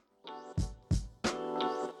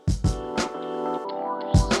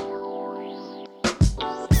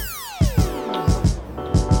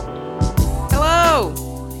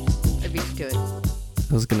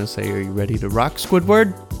going to say, are you ready to rock,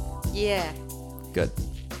 Squidward? Yeah. Good.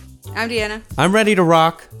 I'm Deanna. I'm ready to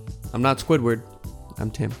rock. I'm not Squidward. I'm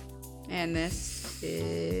Tim. And this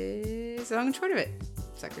is the long and short of it.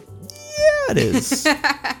 Sucker. Yeah, it is.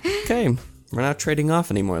 Okay. We're not trading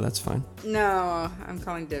off anymore. That's fine. No, I'm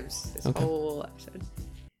calling dibs this whole episode.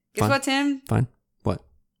 Guess Fine. what, Tim? Fine. What?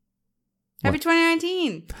 Happy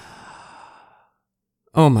 2019.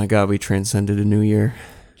 Oh my God, we transcended a new year.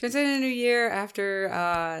 Transcended a new year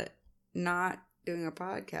after not doing a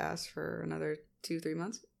podcast for another 2-3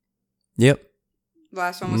 months. Yep.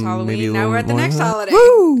 Last one was Maybe a Halloween. Now little we're at the more next than that. holiday.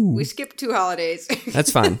 Woo! We skipped 2 holidays.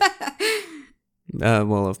 That's fine.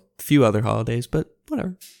 Well, a few other holidays, but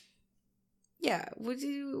whatever. Yeah.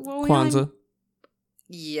 Kwanzaa.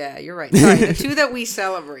 Yeah, you're right. Sorry, the 2 that we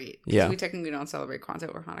celebrate. Yeah. We technically don't celebrate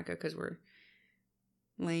Kwanzaa or Hanukkah because we're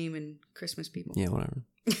lame and Christmas people. Yeah, whatever.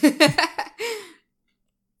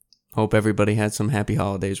 Hope everybody had some happy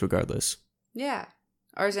holidays regardless. Yeah.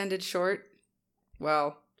 Ours ended short.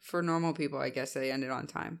 Well, for normal people, I guess they ended on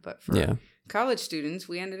time. But for college students,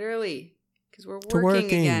 we ended early because we're working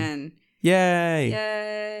again.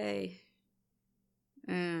 Yay.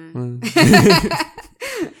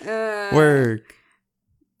 Work.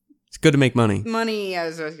 It's good to make money. Money, I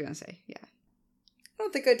was going to say. Yeah. I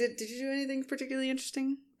don't think I did. Did you do anything particularly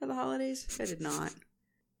interesting for the holidays? I did not.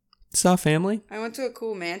 Saw family. I went to a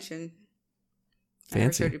cool mansion. Fancy. I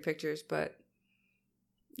never showed you pictures, but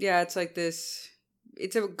yeah, it's like this.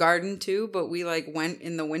 It's a garden too, but we like went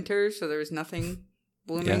in the winter, so there was nothing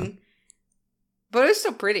blooming. Yeah. But it's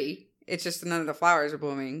still pretty. It's just none of the flowers are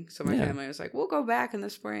blooming. So my family was like, "We'll go back in the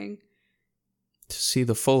spring to see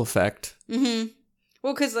the full effect." Mm-hmm.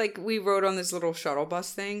 Well, because like we rode on this little shuttle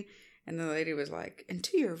bus thing, and the lady was like, "And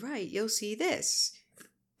to your right, you'll see this,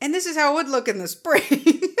 and this is how it would look in the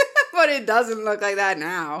spring." But it doesn't look like that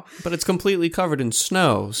now. But it's completely covered in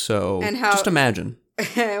snow, so just imagine.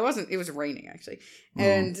 It was raining, actually.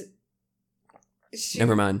 And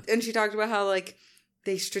never mind. And she talked about how, like,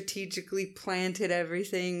 they strategically planted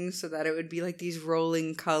everything so that it would be, like, these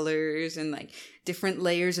rolling colors and, like, different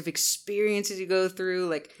layers of experiences you go through.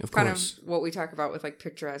 Like, kind of what we talk about with, like,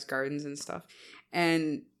 picturesque gardens and stuff.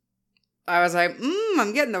 And I was like,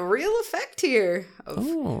 I'm getting the real effect here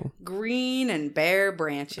of green and bare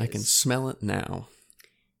branches. I can smell it now.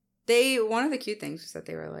 One of the cute things was that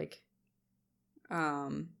they were like,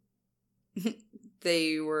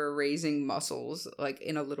 they were raising mussels like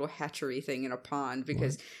in a little hatchery thing in a pond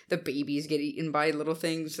because the babies get eaten by little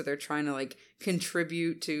things, so they're trying to like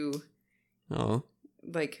contribute to,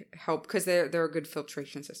 like help because they're a good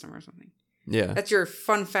filtration system or something. Yeah, that's your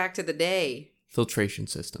fun fact of the day. Filtration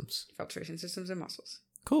systems and mussels.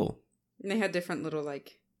 Cool. And they had different little,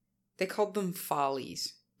 like, they called them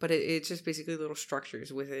follies, but it's just basically little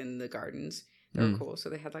structures within the gardens. They were cool. So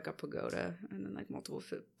they had, like, a pagoda and then, like, multiple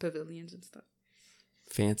pavilions and stuff.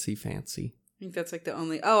 Fancy. I think that's, like, the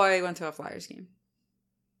only... Oh, I went to a Flyers game.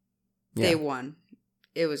 Yeah. They won.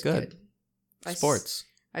 It was good. Sports.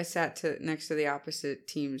 I sat next to the opposite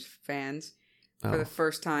team's fans for the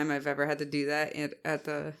first time I've ever had to do that at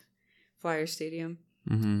the Flyers Stadium.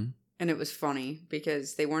 Mm-hmm. And it was funny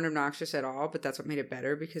because they weren't obnoxious at all, but that's what made it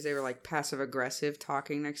better because they were like passive aggressive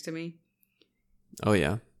talking next to me. Oh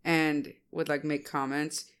yeah. And would like make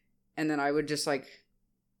comments, and then I would just like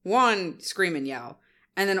scream and yell,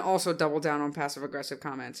 and then also double down on passive aggressive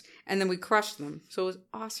comments, and then we crushed them. So it was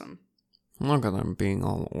awesome. Look at them being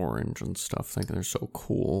all orange and stuff, thinking they're so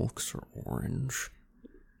cool because they're orange.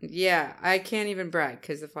 Yeah, I can't even brag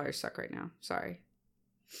because the Flyers suck right now. Sorry.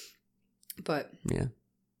 But yeah,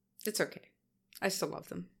 it's okay. I still love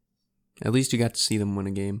them. At least you got to see them win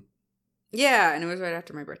a game. Yeah, and it was right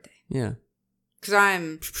after my birthday. Yeah. Because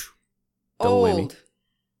I'm old.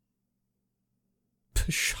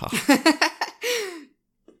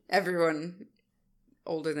 Everyone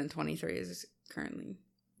older than 23 is currently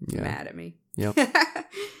mad at me. Yep.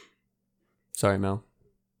 Sorry, Mel.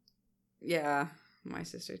 Yeah, my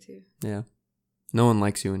sister too. Yeah. No one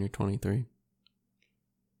likes you when you're 23.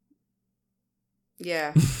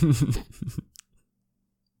 Yeah.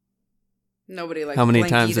 Nobody likes How many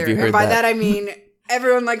Blink times either. have you heard and by that? that I mean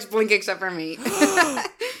everyone likes Blink except for me.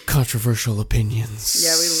 Controversial opinions.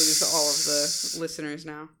 Yeah, we lose all of the listeners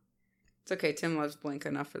now. It's okay. Tim loves Blink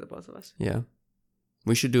enough for the both of us. Yeah.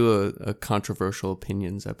 We should do a controversial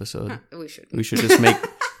opinions episode. We should. We should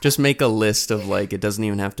just make a list of, like, it doesn't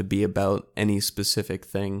even have to be about any specific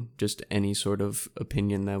thing. Just any sort of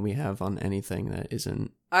opinion that we have on anything that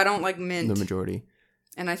isn't. I don't like mint. The majority.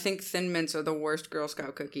 And I think Thin Mints are the worst Girl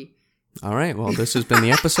Scout cookie. All right. Well, this has been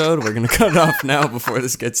the episode. We're going to cut it off now before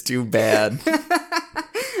this gets too bad.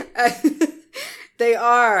 They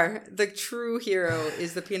are. The true hero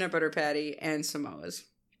is the peanut butter patty and Samoas.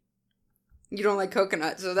 You don't like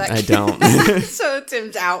coconut, so that... I don't. So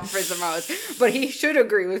Tim's out for Samoas. But he should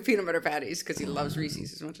agree with peanut butter patties because he loves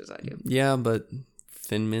Reese's as much as I do. Yeah, but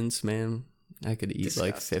Thin Mints, man, I could eat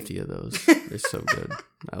Disgusting. like 50 of those. They're so good.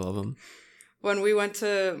 I love them. When we went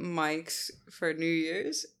to Mike's for New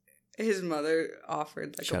Year's, his mother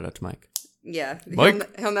offered... like Shout out to Mike. Yeah.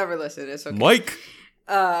 Mike? He'll never listen. It's okay. Mike!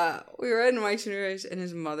 We were at Mike's New Year's, and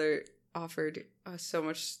his mother offered us so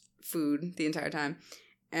much food the entire time.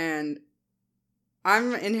 And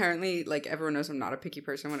I'm inherently, like, everyone knows I'm not a picky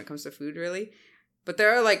person when it comes to food, really. But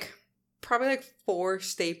there are, like, probably, like, 4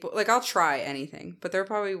 staple... Like, I'll try anything. But there are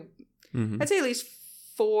probably, I'd say at least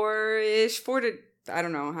 4-ish, 4 to... I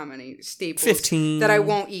don't know how many staples 15 that I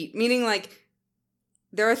won't eat. Meaning, like,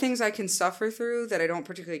 there are things I can suffer through that I don't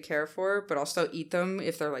particularly care for, but I'll still eat them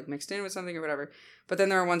if they're, like, mixed in with something or whatever. But then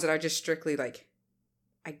there are ones that I just strictly, like,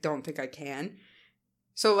 I don't think I can.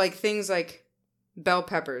 So, like, things like bell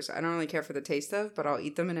peppers, I don't really care for the taste of, but I'll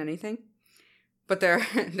eat them in anything. But there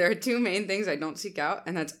are 2 main things I don't seek out,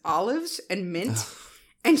 and that's olives and mint.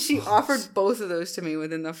 And she offered both of those to me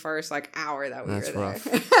within the first, like, hour that we were there. Rough.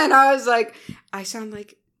 And I was like, I sound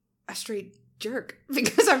like a straight jerk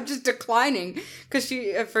because I'm just declining. Because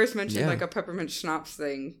she at first mentioned, like, a peppermint schnapps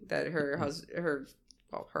thing that her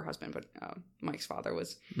husband, but Mike's father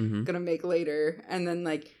was going to make later. And then,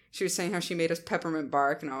 like, she was saying how she made us peppermint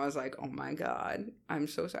bark. And I was like, oh, my God, I'm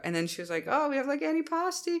so sorry. And then she was like, oh, we have, like,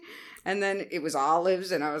 antipasti. And then it was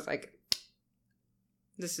olives. And I was like,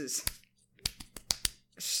 this is...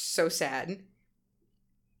 so sad.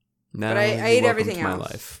 No, but I ate everything to my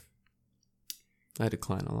else. Life. I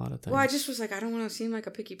decline a lot of things. Well, I just was like, I don't want to seem like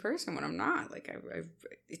a picky person when I'm not. Like,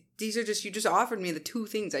 these are just, you just offered me the 2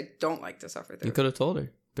 things I don't like to suffer through. You could have told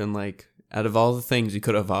her. Been like, out of all the things you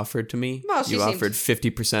could have offered to me, you offered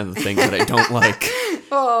 50% of the things that I don't like.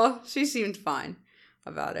 Well, she seemed fine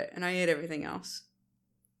about it. And I ate everything else.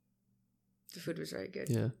 The food was very good.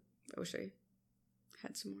 Yeah. I wish I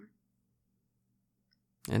had some more.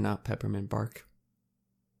 And not peppermint bark.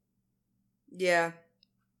 Yeah.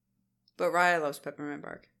 But Raya loves peppermint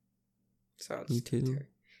bark. So I'll just Me too.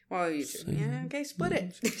 Well, you too. Yeah, okay, split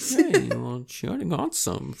it. Hey, well, she already got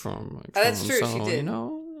some from... Like, that's true, so, she did. You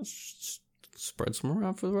know, spread some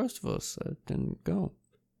around for the rest of us that didn't go.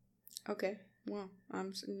 Okay, well,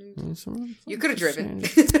 You could have driven.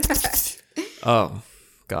 Oh,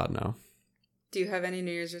 God, no. Do you have any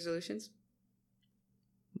New Year's resolutions?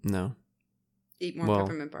 No. Eat more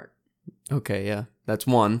peppermint bark. Okay, yeah. That's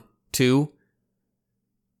 1. 2,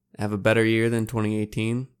 have a better year than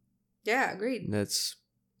 2018. Yeah, agreed. That's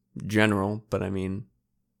general, but I mean,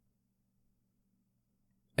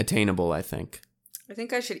 attainable, I think. I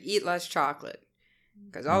think I should eat less chocolate.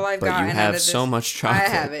 Because all I've gotten you out have of this, so much chocolate. I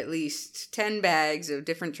have at least 10 bags of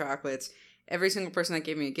different chocolates. Every single person that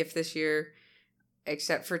gave me a gift this year,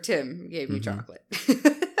 except for Tim, gave me chocolate.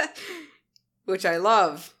 Which I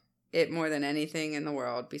love. It more than anything in the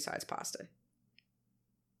world besides pasta.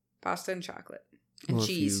 Pasta and chocolate. And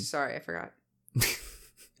cheese. Sorry, I forgot.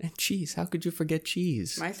 And cheese. How could you forget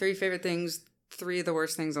cheese? My 3 favorite things, 3 of the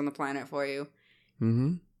worst things on the planet for you.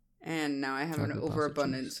 Mm-hmm. And now I have an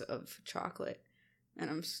overabundance of chocolate. And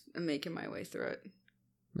I'm making my way through it.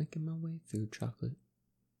 Making my way through chocolate.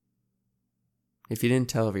 If you didn't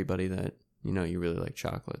tell everybody that, you know, you really like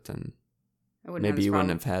chocolate, then... Maybe you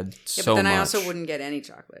wouldn't have had so much. But then I also wouldn't get any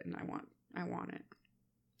chocolate, and I want it.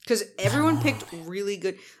 Because everyone picked really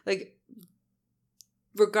good, like,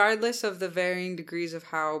 regardless of the varying degrees of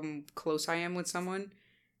how close I am with someone,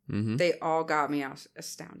 they all got me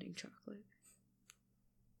astounding chocolate.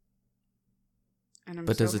 And I'm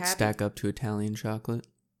does it stack up to Italian chocolate?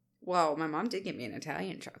 Well, my mom did get me an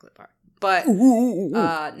Italian chocolate bar. But,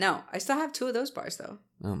 no, I still have 2 of those bars, though.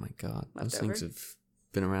 Oh my God. Those things have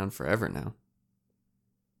been around forever now.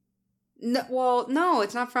 No, well, no,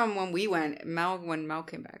 it's not from when we went. When Mel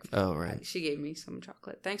came back. Oh, right. She gave me some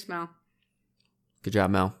chocolate. Thanks, Mel. Good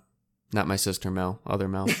job, Mel. Not my sister, Mel. Other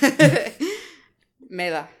Mel.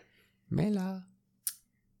 Mela.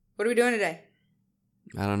 What are we doing today?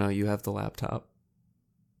 I don't know. You have the laptop.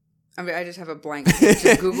 I mean, I just have a blank page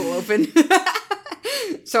of Google open.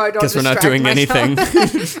 So I don't Guess we're not doing anything.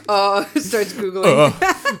 Starts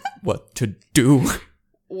Googling. What to do.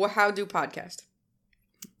 Well, how do podcast?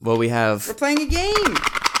 Well, we're playing a game.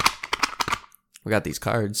 We got these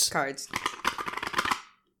cards.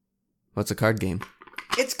 What's a card game?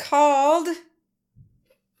 It's called...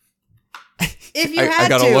 If you I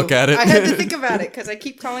gotta look at it. I had to think about it because I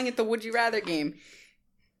keep calling it the Would You Rather game.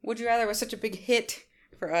 Would You Rather was such a big hit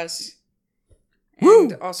for us.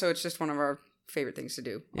 And also, it's just one of our favorite things to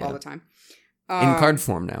do all the time. In card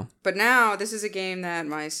form now. But now, this is a game that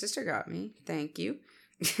my sister got me. Thank you.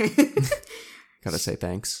 Gotta say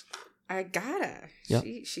thanks. I gotta. Yep.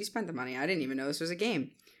 She spent the money. I didn't even know this was a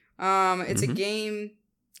game. It's a game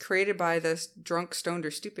created by the Drunk, Stoned,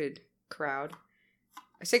 or Stupid crowd.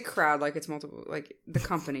 I say crowd like it's multiple, like the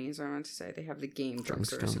company is what I meant to say. They have the game Drunk,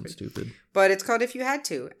 Stoned, or Stupid. But it's called If You Had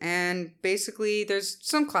To. And basically, there's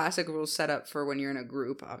some classic rules set up for when you're in a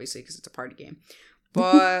group, obviously, because it's a party game.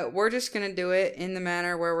 But we're just going to do it in the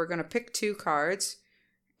manner where we're going to pick 2 cards.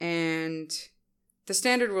 And the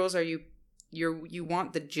standard rules are you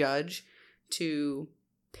want the judge to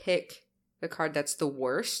pick the card that's the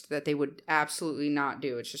worst, that they would absolutely not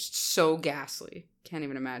do. It's just so ghastly. Can't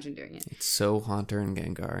even imagine doing it. It's so Haunter and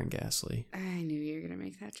Gengar and ghastly. I knew you were going to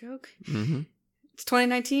make that joke. Mm-hmm. It's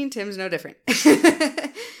 2019. Tim's no different.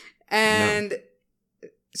 And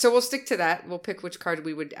so we'll stick to that. We'll pick which card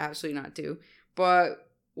we would absolutely not do. But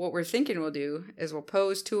what we're thinking we'll do is we'll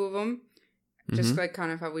pose 2 of them, just like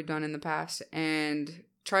kind of how we've done in the past, and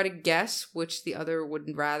try to guess which the other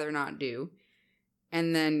would rather not do,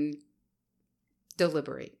 and then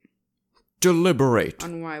deliberate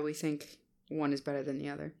on why we think one is better than the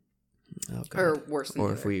other. Oh, God. Or worse than the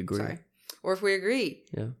other. Or if we agree. Sorry. Or if we agree.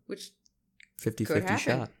 Yeah. Which 50-50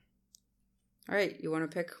 shot. All right. You want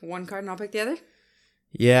to pick one card and I'll pick the other?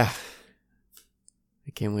 Yeah.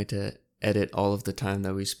 I can't wait to edit all of the time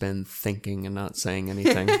that we spend thinking and not saying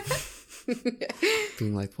anything.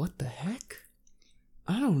 Being like, what the heck?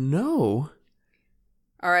 I don't know.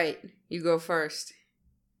 All right. You go first.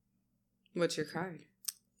 What's your card?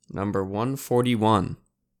 Number 141.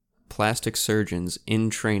 Plastic surgeons in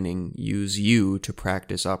training use you to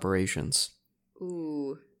practice operations.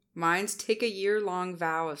 Ooh. Mine's take a year-long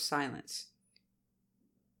vow of silence.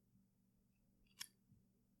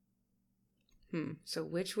 So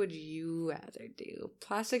which would you rather do?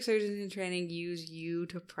 Plastic surgeons in training use you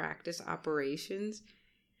to practice operations?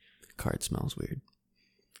 The card smells weird.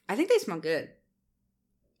 I think they smell good.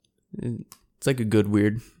 It's like a good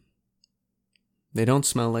weird. They don't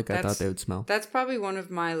smell like I thought they would smell. That's probably one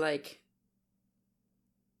of my,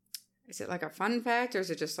 is it like a fun fact or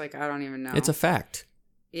is it just like, I don't even know. It's a fact.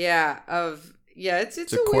 Yeah,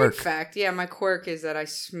 it's a weird fact. Yeah, my quirk is that I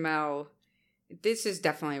smell. This is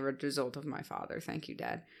definitely a result of my father. Thank you,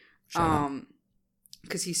 Dad.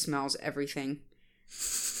 Because he smells everything.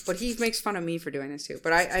 But he makes fun of me for doing this too.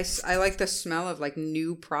 But I like the smell of like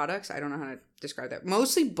new products. I don't know how to describe that.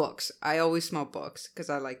 Mostly books. I always smell books because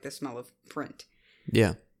I like the smell of print.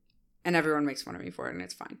 Yeah. And everyone makes fun of me for it, and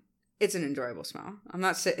it's fine. It's an enjoyable smell. I'm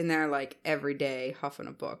not sitting there like every day huffing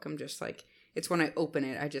a book. I'm just like, it's when I open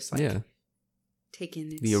it, I just like take in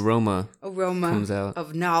the aroma comes out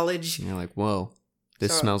of knowledge. And you're like, whoa,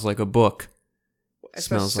 this smells like a book. It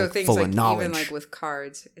smells like things full like, of knowledge. Even like with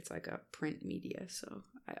cards, it's like a print media. So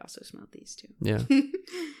I also smell these too. Yeah.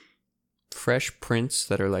 Fresh prints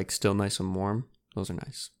that are like still nice and warm. Those are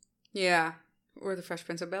nice. Yeah. Or the Fresh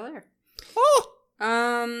Prince of Bel-Air. Oh!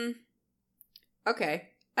 Okay.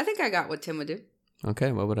 I think I got what Tim would do.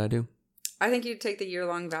 Okay, what would I do? I think you'd take the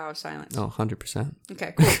year-long vow of silence. Oh, 100%.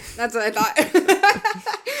 Okay, cool. That's what I thought.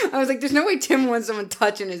 I was like, there's no way Tim wants someone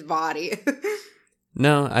touching his body.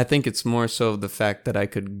 No, I think it's more so the fact that I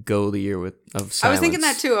could go the year of silence. I was thinking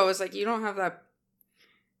that too. I was like, you don't have that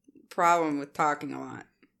problem with talking a lot.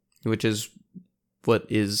 Which is what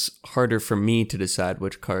is harder for me to decide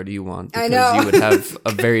which card you want. I know. Because you would have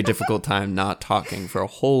a very difficult time not talking for a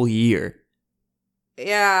whole year.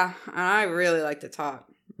 Yeah, and I really like to talk.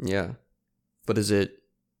 Yeah. But is it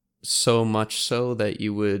so much so that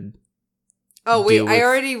you would... Oh, wait, I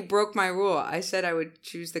already broke my rule. I said I would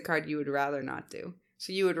choose the card you would rather not do.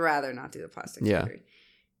 So you would rather not do the plastic surgery.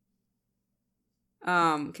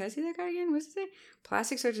 Can I see that card again? What does it say?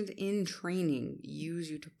 Plastic surgeons in training use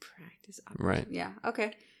you to practice operations. Right. Yeah,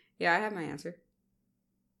 okay. Yeah, I have my answer.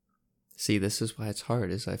 See, this is why it's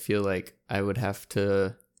hard, is I feel like I would have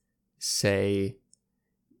to say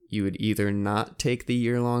you would either not take the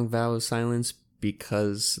year-long vow of silence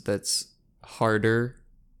because that's harder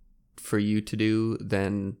for you to do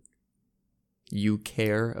than you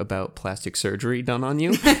care about plastic surgery done on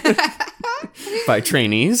you by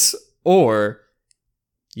trainees, or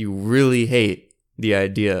you really hate the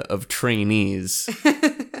idea of trainees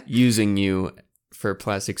using you for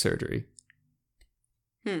plastic surgery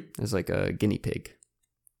as like a guinea pig.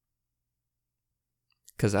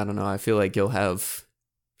 Because I don't know, I feel like you'll have,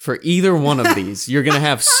 for either one of these, you're going to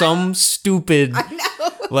have some stupid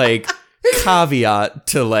like caveat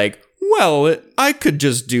to like, well, I could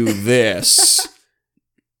just do this.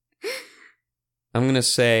 I'm going to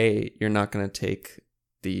say you're not going to take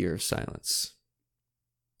the year of silence.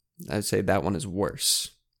 I'd say that one is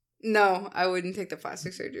worse. No, I wouldn't take the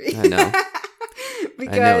plastic surgery. I know.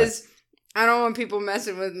 Because I don't want people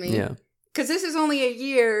messing with me. Yeah. Because this is only a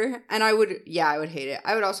year, and I would hate it.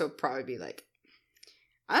 I would also probably be like,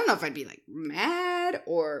 I don't know if I'd be like mad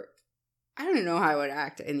or I don't even know how I would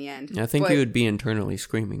act in the end. I think you would be internally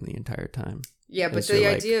screaming the entire time. Yeah, but the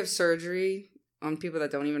idea of surgery on people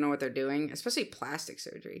that don't even know what they're doing, especially plastic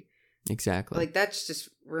surgery. Exactly. Like, that's just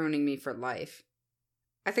ruining me for life.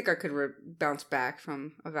 I think I could bounce back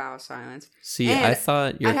from a vow of silence. See, and I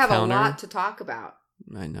thought your I'd have counter... a lot to talk about.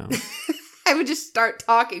 I know. I would just start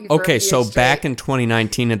talking for Okay, so back in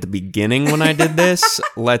 2019 at the beginning when I did this,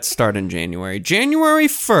 let's start in January. January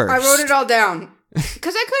 1st. I wrote it all down.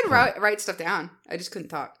 Because I could write stuff down. I just couldn't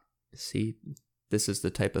talk. See, this is the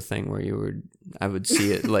type of thing where I would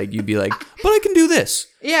see it, like, you'd be like, but I can do this.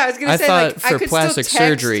 Yeah, I was going to say, like, I could plastic still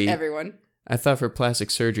text surgery, everyone. I thought for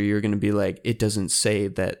plastic surgery, you were going to be like, it doesn't say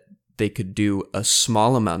that they could do a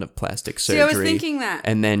small amount of plastic surgery. See, I was thinking that.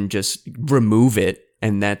 And then just remove it,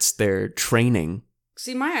 and that's their training.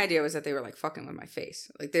 See, my idea was that they were, like, fucking with my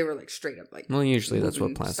face. Like, they were, like, straight up, like... Well, usually that's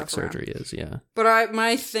what plastic surgery is, yeah. But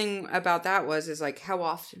my thing about that is, like, how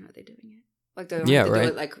often are they doing it? Like, they don't have to do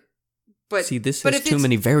it, like... But see, this has too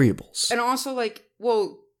many variables. And also, like,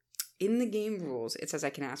 well, in the game rules, it says I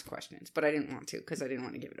can ask questions, but I didn't want to because I didn't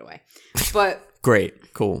want to give it away. But...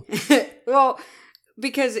 Great, cool. Well,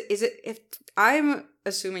 because if I'm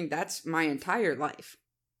assuming that's my entire life,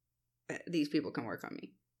 these people can work on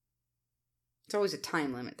me. It's always a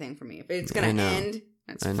time limit thing for me. If it's going to end,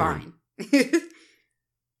 that's fine.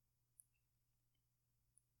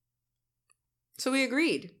 So we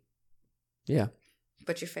agreed. Yeah.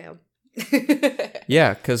 But you failed.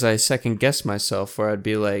 Yeah, because I second-guessed myself where I'd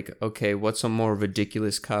be like, okay, what's a more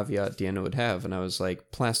ridiculous caveat Deanna would have? And I was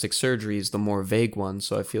like, plastic surgery is the more vague one,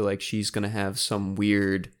 so I feel like she's going to have some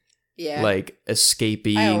weird, like,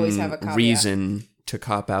 escaping reason to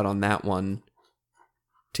cop out on that one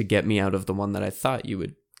to get me out of the one that I thought you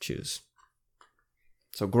would choose.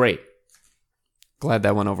 So great. Glad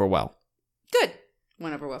that went over well. Good.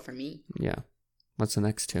 Went over well for me. Yeah. What's the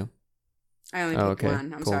next two? I only picked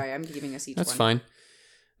one. I'm sorry. I'm giving us each one. That's fine.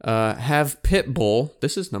 Have Pitbull,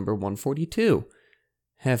 this is number 142.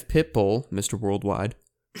 Have Pitbull, Mr. Worldwide,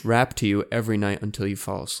 rap to you every night until you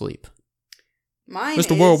fall asleep. Mine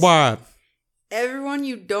Mr. Worldwide. Everyone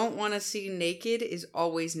you don't want to see naked is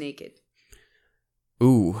always naked.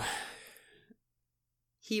 Ooh.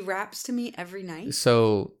 He raps to me every night?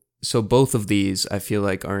 So both of these, I feel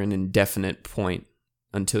like, are an indefinite point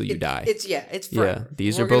until you die. It's forever. Yeah,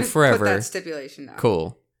 these are both forever. Put that stipulation down.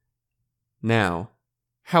 Cool. Now,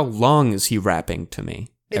 how long is he rapping to me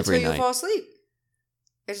every night? Until you fall asleep.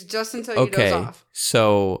 It's just until you doze off.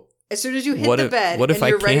 So as soon as you hit the bed, what if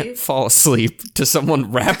I can't fall asleep to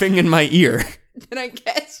someone rapping in my ear? Then I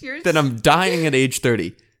guess then I'm dying at age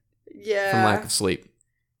 30. Yeah. From lack of sleep.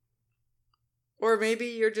 Or maybe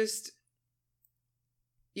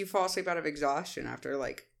you fall asleep out of exhaustion after,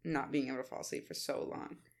 like, not being able to fall asleep for so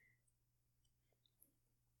long.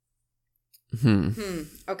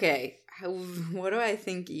 Okay. What do I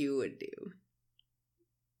think you would do?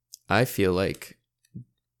 I feel like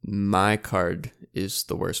my card is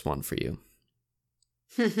the worst one for you.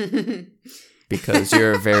 Because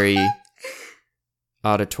you're a very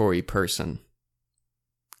auditory person.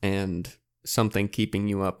 And something keeping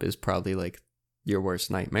you up is probably, like, your worst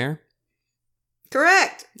nightmare.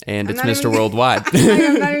 Correct. And it's Mr. Worldwide.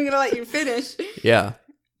 I'm not even going to let you finish. Yeah.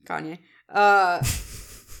 Kanye.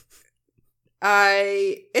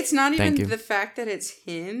 It's not even the fact that it's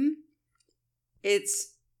him.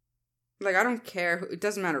 It's like, I don't care. It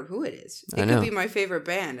doesn't matter who it is. It could be my favorite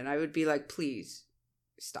band, and I would be like, please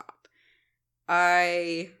stop.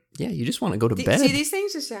 Yeah, you just want to go to bed. See, these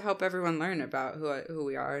things just to help everyone learn about who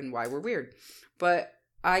we are and why we're weird. But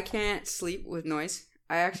I can't sleep with noise.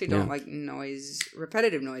 I actually don't like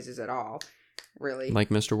repetitive noises at all, really. Like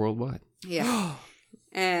Mr. Worldwide. Yeah.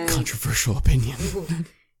 And controversial opinion.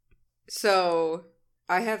 So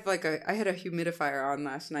I had a humidifier on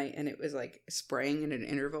last night, and it was like spraying in an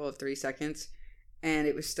interval of 3 seconds, and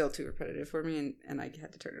it was still too repetitive for me, and I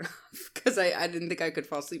had to turn it off because I didn't think I could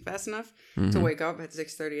fall asleep fast enough to wake up at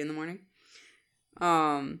 6:30 in the morning.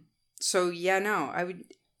 So yeah, no, I would.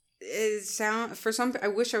 I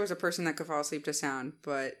wish I was a person that could fall asleep to sound,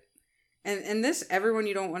 but and this everyone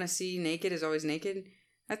you don't want to see naked is always naked.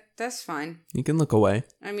 That's fine. You can look away.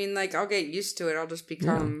 I mean, like, I'll get used to it. I'll just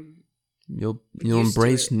become. Yeah. You'll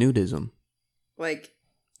embrace nudism. Like,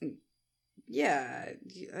 yeah,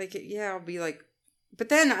 I'll be like, but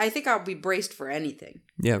then I think I'll be braced for anything.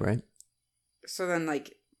 Yeah, right. So then,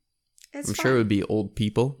 like, I'm sure it would be old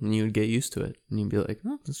people, and you would get used to it, and you'd be like,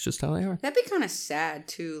 "Oh, that's just how they are." That'd be kind of sad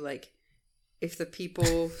too. Like, if the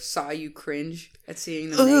people saw you cringe at seeing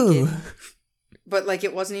them naked, but like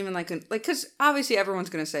it wasn't even like because obviously everyone's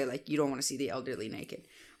gonna say like you don't want to see the elderly naked,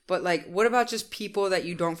 but like what about just people that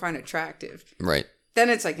you don't find attractive? Right. Then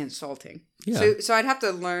it's like insulting. Yeah. So I'd have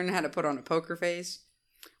to learn how to put on a poker face,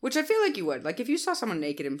 which I feel like you would. Like if you saw someone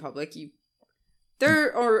naked in public,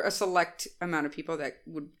 there are a select amount of people that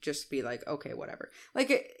would just be like, okay, whatever.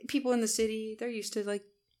 Like people in the city, they're used to like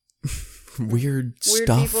weird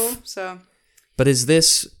stuff. People. So, but is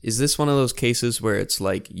this one of those cases where it's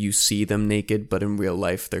like you see them naked, but in real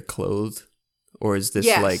life they're clothed, or is this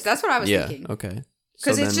like that's what I was thinking? Okay.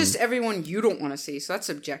 Because it's just everyone you don't want to see, so that's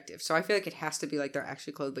subjective. So I feel like it has to be like they're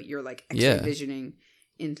actually clothed, but you're like visioning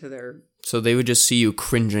into their. So they would just see you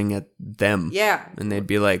cringing at them. Yeah. And they'd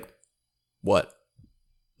be like, "What?"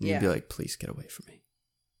 And you'd be like, "Please get away from me."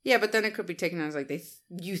 Yeah, but then it could be taken as like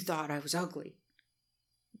you thought I was ugly.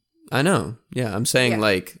 I know. Yeah, I'm saying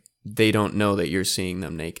like they don't know that you're seeing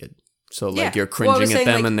them naked. So like you're cringing at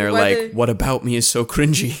them, and they're like, "What about me is so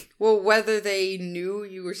cringy?" Well, whether they knew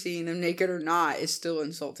you were seeing them naked or not is still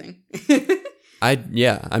insulting.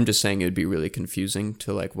 I'm just saying it would be really confusing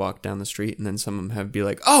to like walk down the street and then someone have be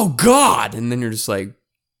like, "Oh God," and then you're just like,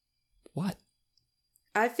 "What?"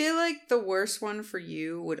 I feel like the worst one for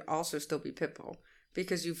you would also still be Pitbull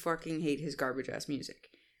because you fucking hate his garbage ass music.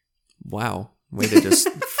 Wow, way to just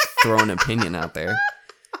throw an opinion out there.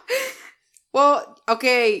 Well,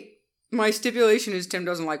 okay. My stipulation is Tim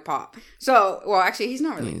doesn't like pop. So, well, actually, he's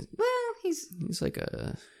not really. He's like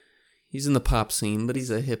he's in the pop scene, but he's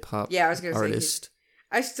a hip hop artist.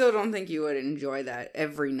 I still don't think you would enjoy that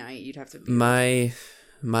every night. You'd have to be.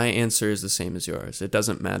 My answer is the same as yours. It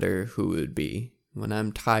doesn't matter who it would be. When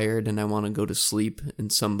I'm tired and I want to go to sleep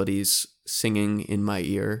and somebody's singing in my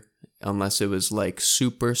ear, unless it was like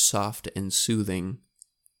super soft and soothing,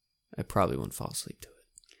 I probably wouldn't fall asleep to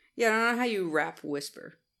it. Yeah, I don't know how you rap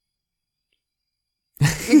whisper.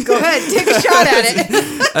 Go ahead, take a shot at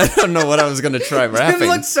it. I don't know what I was gonna try rapping. Tim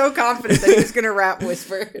looked so confident that he was gonna rap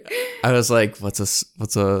whisper. I was like, "What's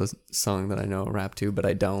a song that I know rap to?" But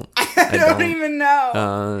I don't. I don't even know.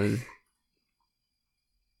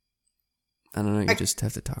 I don't know. You just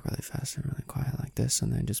have to talk really fast and really quiet like this,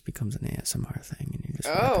 and then it just becomes an ASMR thing, and you're just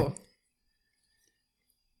rapping.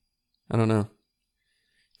 I don't know.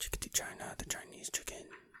 Chickadee China, the Chinese chicken.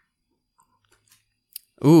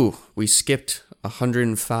 Ooh, we skipped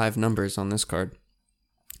 105 numbers on this card.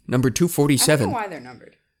 Number 247. I don't know why they're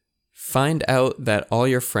numbered. Find out that all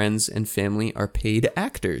your friends and family are paid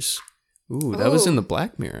actors. Ooh, that was in the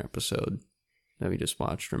Black Mirror episode that we just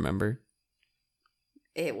watched, remember?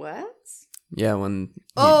 It was? Yeah, when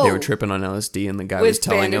they were tripping on LSD and the guy was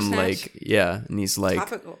telling him, like, and he's like,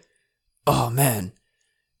 topical. "Oh, man,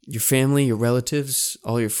 your family, your relatives,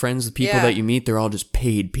 all your friends, the people that you meet, they're all just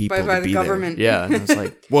paid people by to the be government." There. Yeah, and I was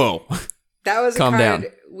like, whoa. That was Calm a card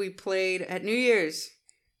down. we played at New Year's,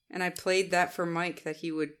 and I played that for Mike that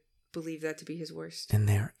he would believe that to be his worst. And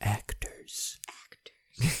they're actors.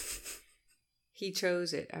 He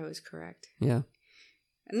chose it. I was correct. Yeah.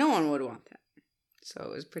 No one would want that. So it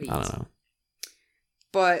was pretty easy. I don't know.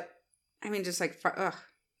 But, I mean, just like,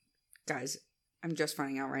 guys, I'm just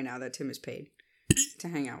finding out right now that Tim is paid to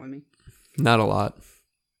hang out with me. Not a lot.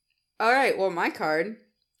 All right, well, my card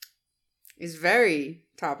is very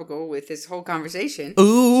topical with this whole conversation.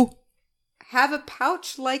 Ooh! Have a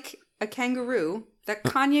pouch like a kangaroo that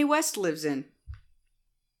Kanye West lives in.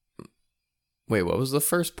 Wait, what was the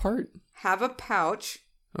first part? Have a pouch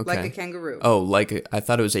like a kangaroo. Oh, I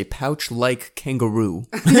thought it was a pouch like kangaroo.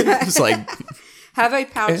 It's like... Have a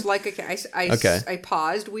pouch like a... I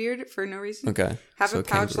paused weird for no reason. Okay. Have a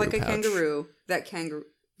pouch like a kangaroo. That kangaroo...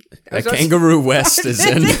 Kangaroo West is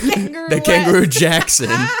in. The Kangaroo Jackson.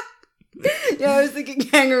 Yeah, I was thinking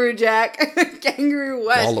Kangaroo Jack. Kangaroo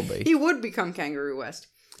West. Wallaby. He would become Kangaroo West.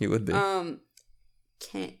 He would be. Kangaroo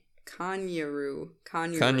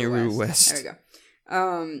West. There we go.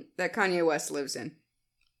 That Kanye West lives in.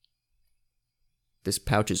 This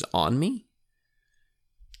pouch is on me?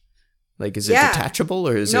 Like, is it detachable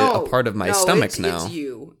or is it a part of my stomach now? It's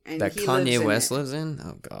you. And that Kanye West lives in?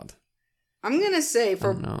 Oh, God. I'm going to say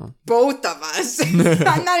for both of us,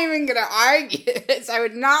 I'm not even going to argue this. I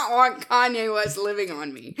would not want Kanye West living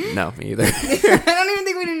on me. No, me either. I don't even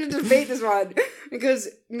think we need to debate this one because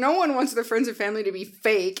no one wants their friends and family to be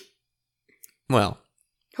fake. Well,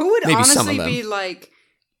 who would honestly be like...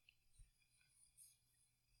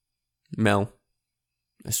 Mel,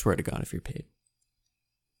 I swear to God if you're paid.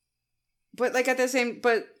 But like at the same...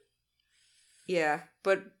 But... Yeah,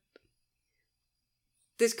 but...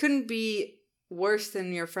 this couldn't be worse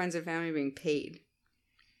than your friends and family being paid.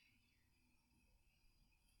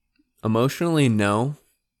 Emotionally, no.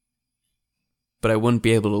 But I wouldn't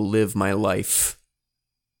be able to live my life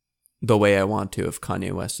the way I want to if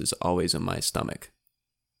Kanye West is always in my stomach.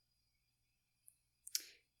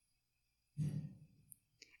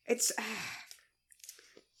 It's...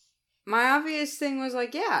 my obvious thing was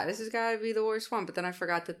like, yeah, this has got to be the worst one. But then I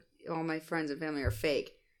forgot that all my friends and family are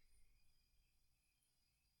fake.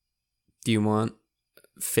 Do you want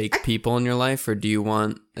fake people in your life, or do you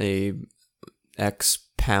want a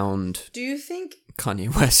X-pound... Do you think...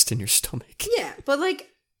 Kanye West in your stomach? Yeah, but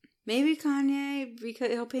like, maybe Kanye, because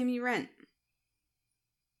he'll pay me rent.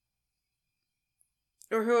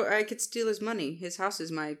 Or I could steal his money. His house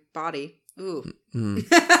is my body. Ooh.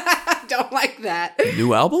 Don't like that.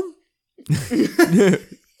 New album?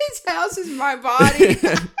 His house is my body.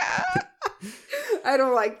 I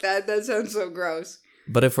don't like that. That sounds so gross.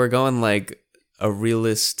 But if we're going like a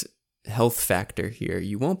realist health factor here,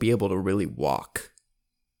 you won't be able to really walk.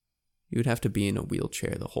 You would have to be in a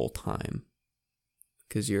wheelchair the whole time.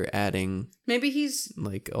 Because you're adding... Maybe he's...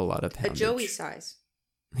 like a lot of poundage. A Joey size.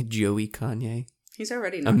 A Joey Kanye? He's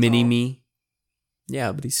already not a mini tall. me?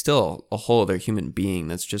 Yeah, but he's still a whole other human being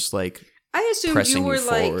that's just like... I assumed pressing you were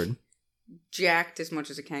forward. like jacked as much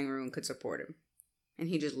as a kangaroo and could support him. And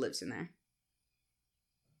he just lives in there.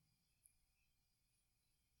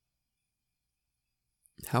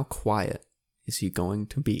 How quiet is he going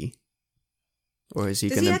to be? Or is he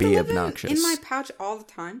Does going he to have be live obnoxious? in my pouch all the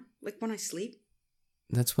time? Like when I sleep?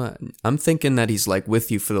 That's what... I'm thinking that he's like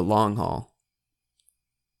with you for the long haul.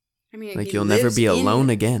 I mean, like he you'll never lives be alone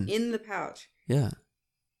again. In the pouch. Yeah.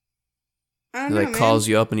 I don't He know, like man. calls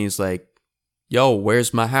you up and he's like, yo,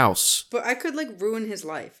 where's my house? But I could like ruin his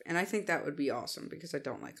life. And I think that would be awesome because I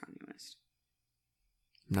don't like Kanye West.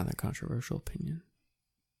 Not a controversial opinion.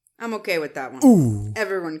 I'm okay with that one. Ooh.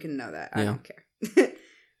 Everyone can know that. I Yeah. don't care.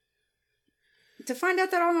 To find out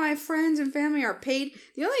that all my friends and family are paid,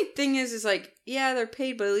 the only thing is like, yeah, they're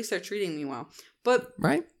paid, but at least they're treating me well. But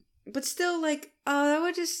Right? But still, like, oh, that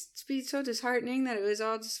would just be so disheartening that it was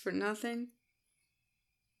all just for nothing.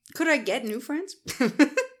 Could I get new friends?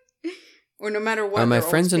 Or no matter what, Are my they're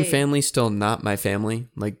friends and always paid. family still not my family?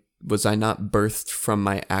 Like, was I not birthed from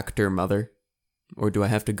my actor mother? Or do I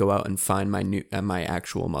have to go out and find my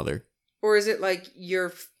actual mother? Or is it like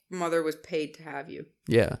your mother was paid to have you?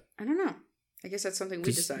 Yeah. I don't know. I guess that's something we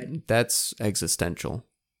 'Cause decide. that's existential.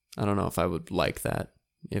 I don't know if I would like that.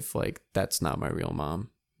 If, like, that's not my real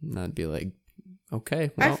mom. And I'd be like,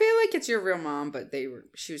 okay, well. I feel like it's your real mom, but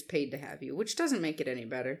she was paid to have you, which doesn't make it any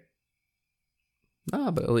better.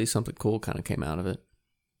 Nah, but at least something cool kind of came out of it.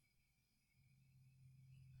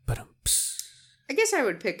 But I guess I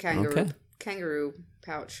would pick Okay. kangaroo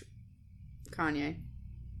pouch Kanye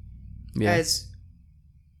yeah. as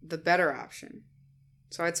the better option.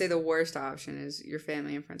 So I'd say the worst option is your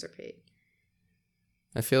family and friends are paid.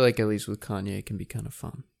 I feel like at least with Kanye it can be kind of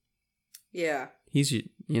fun. Yeah. He's,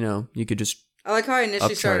 you know, you could just... I like how I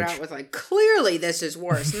initially started Upcharge. out with like, clearly this is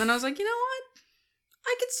worse. And then I was like, you know what?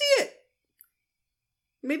 I can see it.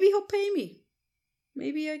 Maybe he'll pay me.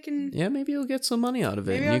 Maybe I can... Yeah, maybe you'll get some money out of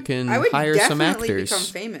it. Maybe And you can I would hire some definitely actors. become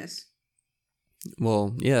famous.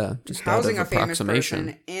 Well, yeah, just Housing out a of famous approximation.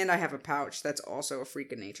 person, and I have a pouch that's also a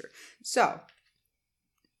freak of nature. So...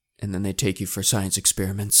 And then they take you for science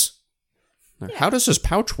experiments. Yeah. How does this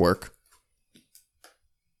pouch work?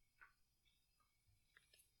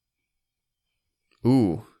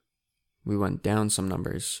 Ooh, we went down some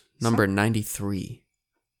numbers. Number 93.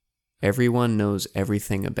 Everyone knows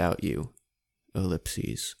everything about you.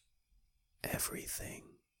 Ellipses. Everything.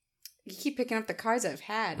 You keep picking up the cards I've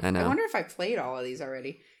had. I know. I wonder if I played all of these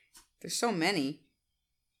already. There's so many.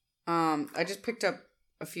 I just picked up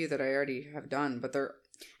a few that I already have done, but they're...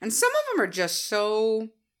 And some of them are just so...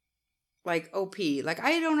 like, OP. Like,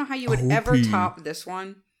 I don't know how you would ever OP. top this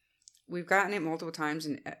one. We've gotten it multiple times,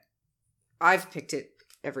 and I've picked it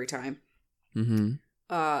every time.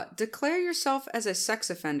 Mm-hmm. Declare yourself as a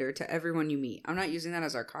sex offender to everyone you meet. I'm not using that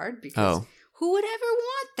as our card because who would ever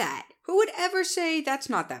want that? Who would ever say that's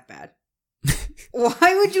not that bad?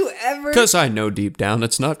 Why would you ever? Because I know deep down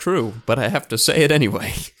it's not true, but I have to say it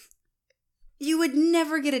anyway. You would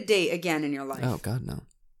never get a date again in your life. Oh, God, no.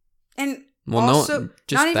 And Well, also, no,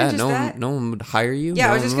 just not even that. just that. No one would hire you. Yeah,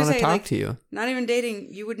 no I was just one gonna would say, talk like, to you. Not even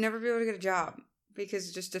dating. You would never be able to get a job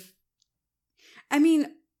because just if. I mean,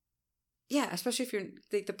 yeah, especially if you're.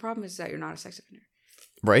 The problem is that you're not a sex offender.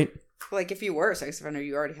 Right? Like, if you were a sex offender,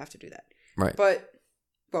 you already have to do that. Right. But,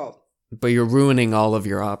 well. But you're ruining all of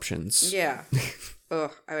your options. Yeah.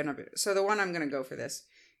 Ugh, I would not be. So the one I'm going to go for this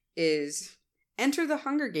is enter the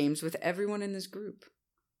Hunger Games with everyone in this group.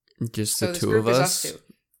 Just the two of us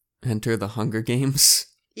enter the Hunger Games?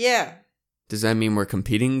 Yeah. Does that mean we're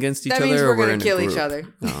competing against each other? That means we're going to kill each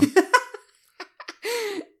other. Oh.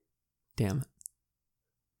 Damn it.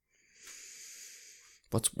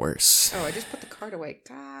 What's worse? Oh, I just put the card away.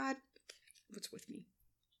 God, what's with me?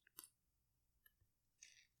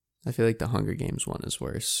 I feel like the Hunger Games one is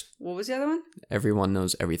worse. What was the other one? Everyone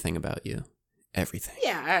knows everything about you. Everything.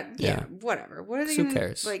 Yeah, whatever. What are they Who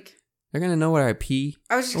cares? Like, they're going to know where I pee.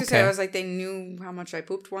 I was just going to say, I was like, they knew how much I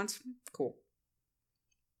pooped once. Cool.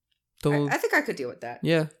 I think I could deal with that.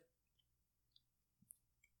 Yeah.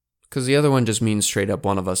 Because the other one just means straight up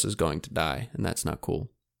one of us is going to die, and that's not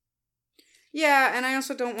cool. Yeah, and I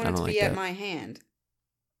also don't want it to be at my hand.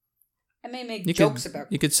 I may make jokes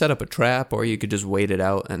about... You could set up a trap, or you could just wait it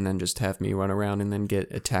out and then just have me run around and then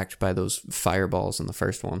get attacked by those fireballs in the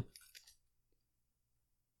first one.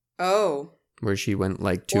 Oh. Where she went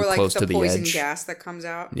like too close to the edge. Or like the poison gas that comes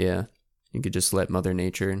out. Yeah. You could just let Mother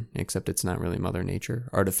Nature, except it's not really Mother Nature,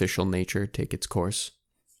 artificial nature, take its course.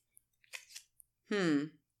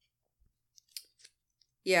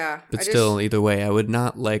 Yeah. But still, either way, I would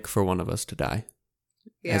not like for one of us to die.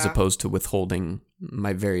 Yeah. As opposed to withholding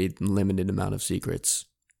my very limited amount of secrets.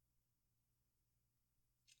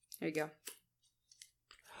 There you go.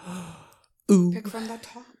 Ooh. Pick from the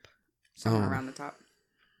top. Somewhere around the top.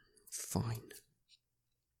 Fine.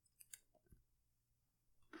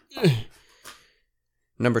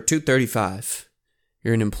 Number 235.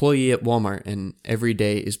 You're an employee at Walmart and every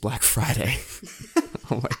day is Black Friday.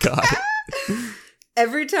 Oh my God.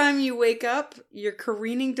 Every time you wake up, you're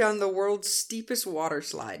careening down the world's steepest water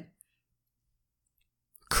slide.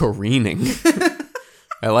 Careening?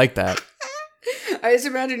 I like that. I just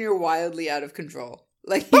imagine you're wildly out of control.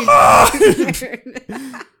 Like, you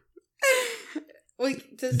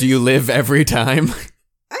do you live every time?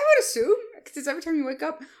 I would assume, because it's every time you wake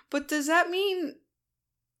up. But does that mean...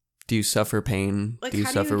 Do you suffer pain? Like, do you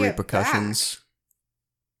suffer repercussions?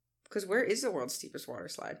 Because where is the world's steepest water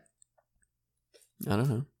slide? I don't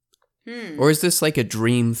know. Or is this like a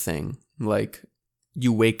dream thing? Like,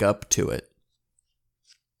 you wake up to it?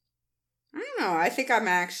 I don't know. I think I'm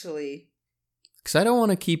actually... Because I don't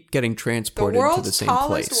want to keep getting transported to the same place. The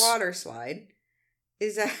world's tallest water slide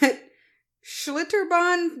is at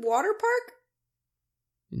Schlitterbahn Water Park?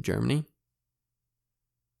 In Germany?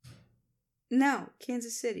 No,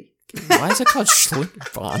 Kansas City. Why is it called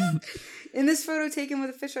Schlitterbahn? In this photo taken with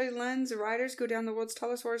a fisheye lens, riders go down the world's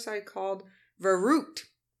tallest water slide called Verrückt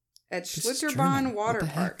at Schlitterbahn Water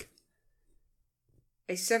Park.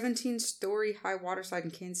 A 17-story high water slide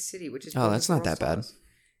in Kansas City, which is... Oh, that's not that bad.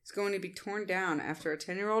 It's going to be torn down after a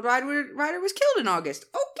 10-year-old rider was killed in August.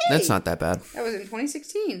 Okay. That's not that bad. That was in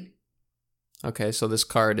 2016. Okay, so this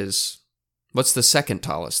card is... What's the second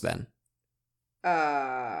tallest then?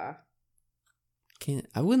 I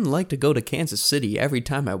wouldn't like to go to Kansas City every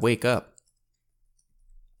time I wake up.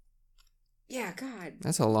 Yeah, God.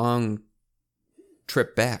 That's a long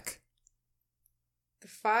trip back. The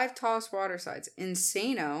 5 tallest water slides.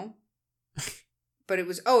 Insano. But it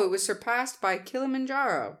was surpassed by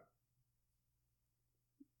Kilimanjaro.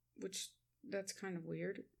 Which, that's kind of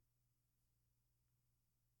weird.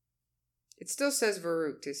 It still says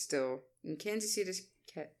Verrückt is still in Kansas City.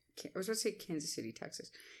 I was going to say Kansas City,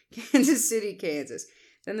 Texas. Kansas City, Kansas.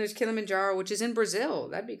 Then there's Kilimanjaro, which is in Brazil.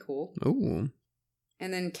 That'd be cool. Ooh.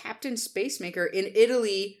 And then Captain Spacemaker in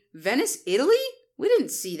Italy. Venice, Italy? We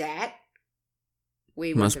didn't see that.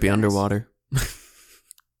 We must be underwater.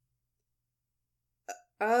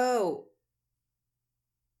 Oh.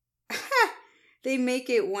 They make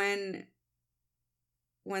it when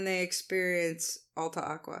they experience Alta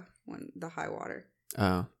Aqua, when the high water.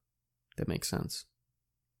 Oh, that makes sense.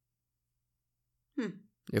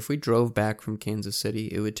 If we drove back from Kansas City,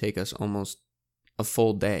 it would take us almost a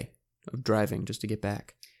full day of driving just to get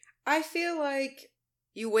back. I feel like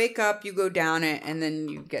you wake up, you go down it, and then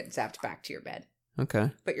you get zapped back to your bed.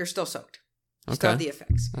 Okay. But you're still soaked. You still have the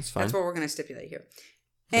effects. That's fine. That's what we're going to stipulate here.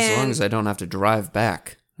 As long as I don't have to drive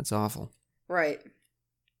back. That's awful. Right.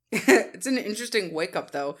 It's an interesting wake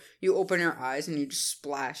up, though. You open your eyes and you just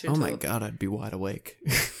splash into... Oh my God, I'd be wide awake.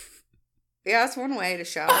 Yeah, that's one way to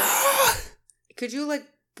shower. Could you, like,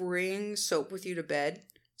 bring soap with you to bed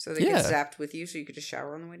so they get zapped with you so you could just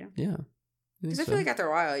shower on the way down? Yeah. Because I feel like after a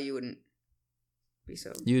while you wouldn't be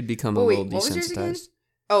so... You would become a little desensitized.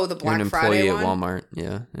 Oh, the Black Friday one? You're an employee at Walmart,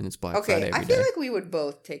 yeah, and it's Black Friday every day. I feel like we would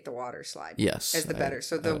both take the water slide. Yes. As the better.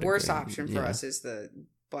 So the worst option for us is the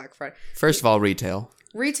Black Friday. First of all, retail.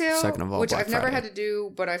 Retail, second of all, which Black I've never Friday. had to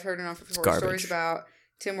do, but I've heard enough horror stories about.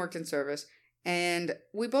 Tim worked in service. And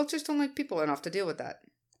we both just don't like people enough to deal with that.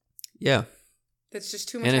 Yeah. That's just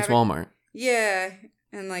too much. And it's Walmart. Yeah.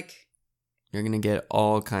 And like... You're going to get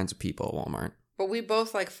all kinds of people at Walmart. But we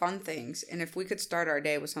both like fun things. And if we could start our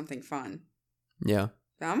day with something fun. Yeah.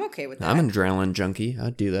 I'm okay with that. I'm an adrenaline junkie.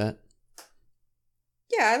 I'd do that.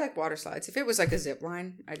 Yeah, I like water slides. If it was like a zip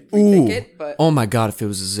line, I'd rethink it. But oh my God, if it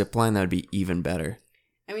was a zip line, that would be even better.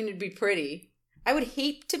 I mean, it'd be pretty. I would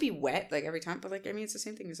hate to be wet like every time. But like, I mean, it's the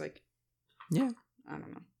same thing as like... Yeah. I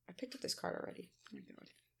don't know. I picked up this card already. Oh my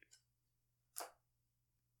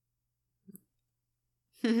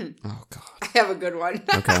God. Oh God. I have a good one.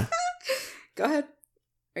 Okay. Go ahead.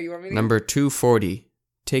 Are you want me to? Number 240.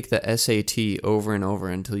 Take the SAT over and over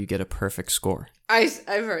until you get a perfect score. I've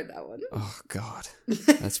heard that one. Oh God.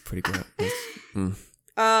 That's pretty good.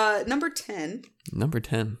 Number 10. Number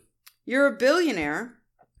 10. You're a billionaire,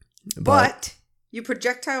 but you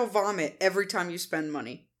projectile vomit every time you spend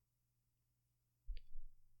money.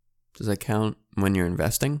 Does that count when you're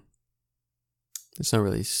investing? It's not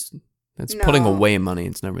really... That's putting away money.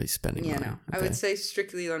 It's not really spending money. No. Okay. I would say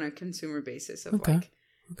strictly on a consumer basis of okay.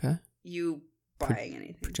 You buying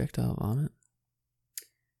anything. Projectile vomit?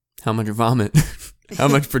 How much vomit? How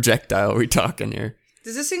much projectile are we talking here?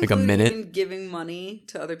 Does this include like a minute? Even giving money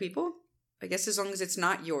to other people? I guess as long as it's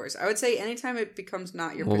not yours. I would say anytime it becomes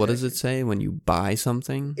not your what does it say when you buy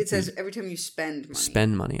something? It says every time you spend money.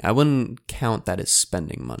 Spend money. I wouldn't count that as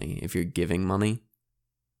spending money if you're giving money.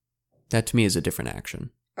 That to me is a different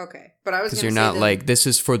action. Okay. But I was going to say... Because you're not like, this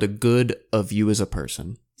is for the good of you as a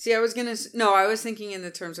person. See, I was going to... No, I was thinking in the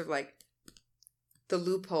terms of like the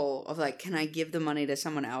loophole of like, can I give the money to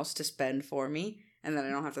someone else to spend for me and then I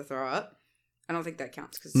don't have to throw up? I don't think that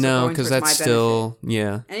counts. No, because that's still...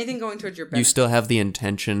 Yeah. Anything going towards your benefit. You still have the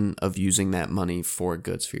intention of using that money for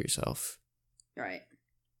goods for yourself. Right.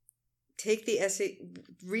 Take the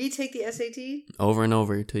retake the SAT? Over and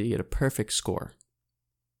over until you get a perfect score.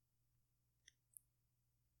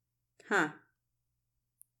 Huh.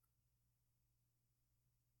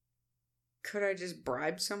 Could I just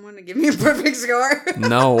bribe someone to give me a perfect score?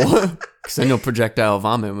 No. Because then you'll projectile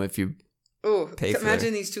vomit if you pay for it.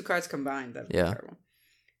 Imagine these two cards combined. That'd be terrible.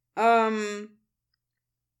 I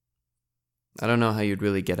don't know how you'd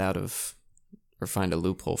really get out of or find a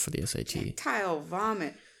loophole for the SAT. Projectile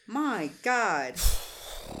vomit. My God.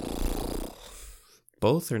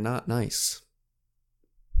 Both are not nice.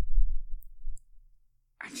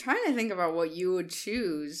 I'm trying to think about what you would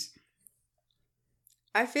choose.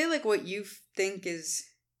 I feel like what you think is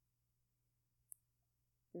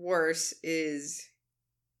worse is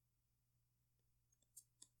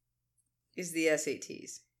the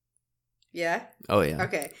SATs. Yeah? Oh, yeah.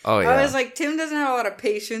 Okay. Oh, yeah. I was like, Tim doesn't have a lot of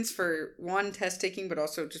patience for one, test taking, but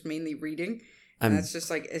also just mainly reading. And that's just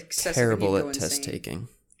like excessive. Terrible at test taking,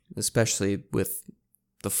 especially with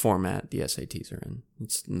the format the SATs are in.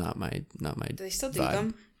 It's not my Do they still do vibe.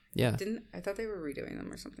 them? Yeah. I thought they were redoing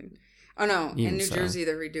them or something. Oh no, in New Jersey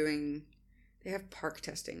they're redoing. They have park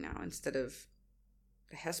testing now instead of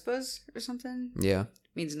the HESPAs or something. Yeah.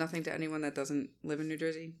 Means nothing to anyone that doesn't live in New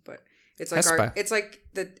Jersey, but it's like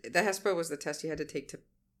the HESPA was the test you had to take to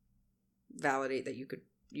validate that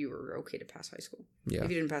you were okay to pass high school. Yeah.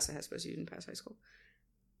 If you didn't pass the HESPAs, you didn't pass high school.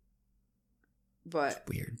 But it's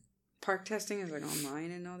weird. Park testing is like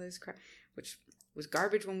online and all this crap, which was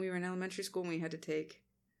garbage when we were in elementary school and we had to take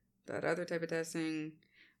that other type of testing.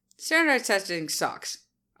 Standardized testing sucks.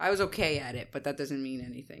 I was okay at it, but that doesn't mean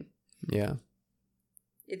anything. Yeah.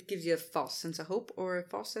 It gives you a false sense of hope or a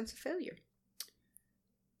false sense of failure.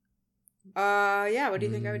 Yeah, what do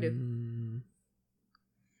you think I would do?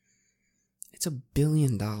 It's $1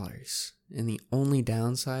 billion. And the only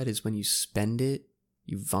downside is when you spend it,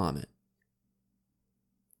 you vomit.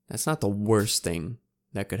 That's not the worst thing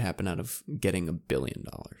that could happen out of getting $1 billion.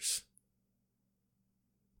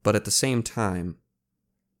 But at the same time,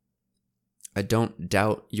 I don't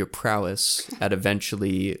doubt your prowess at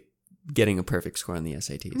eventually getting a perfect score on the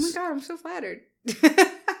SATs. Oh my God, I'm so flattered.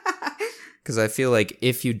 Because I feel like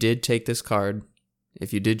if you did take this card,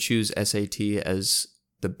 if you did choose SAT as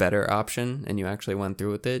the better option and you actually went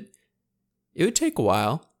through with it, it would take a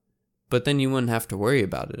while, but then you wouldn't have to worry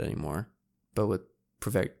about it anymore. But with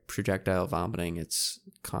projectile vomiting, it's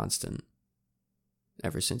constant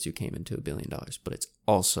ever since you came into $1 billion. But it's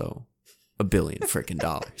also $1 billion freaking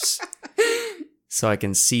dollars. So I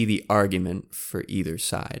can see the argument for either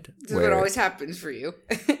side. This is what always happens for you.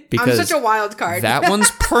 Because I'm such a wild card. That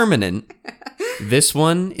one's permanent. This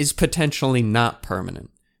one is potentially not permanent.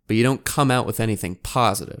 But you don't come out with anything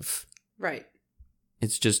positive. Right.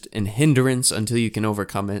 It's just an hindrance until you can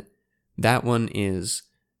overcome it. That one is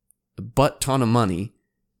a butt ton of money,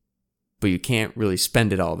 but you can't really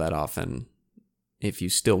spend it all that often if you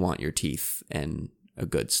still want your teeth and a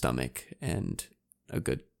good stomach and a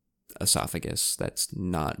good esophagus that's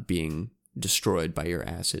not being destroyed by your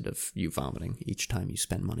acid of you vomiting each time you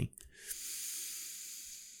spend money.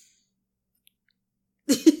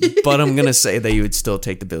 But I'm going to say that you would still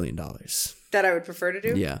take the $1 billion. That I would prefer to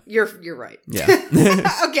do? Yeah. You're right. Yeah.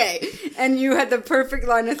 Okay. And you had the perfect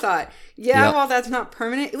line of thought. Yeah, well, that's not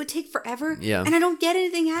permanent. It would take forever. Yeah. And I don't get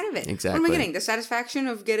anything out of it. Exactly. What am I getting? The satisfaction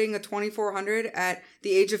of getting a 2400 at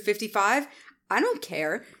the age of 55? I don't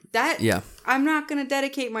care. I'm not going to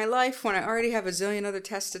dedicate my life when I already have a zillion other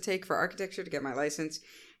tests to take for architecture to get my license.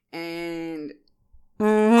 And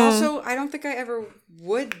also, I don't think I ever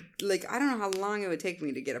would, like, I don't know how long it would take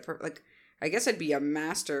me to get I guess I'd be a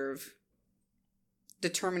master of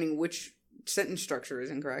determining which sentence structure is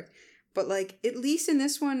incorrect. But, like, at least in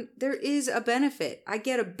this one, there is a benefit. I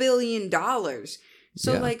get $1 billion.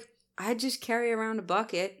 So, like, I'd just carry around a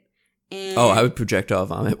bucket. And I would projectile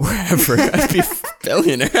vomit wherever. I'd be a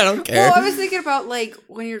billionaire. I don't care. Well, I was thinking about, like,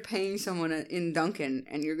 when you're paying someone in Dunkin'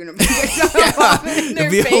 and you're going to projectile vomit in their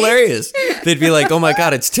It'd be face. hilarious. They'd be like, oh my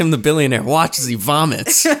God, it's Tim the billionaire. Watch as he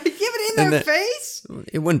vomits. Give it in their face?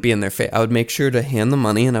 It wouldn't be in their face. I would make sure to hand the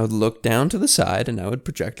money and I would look down to the side and I would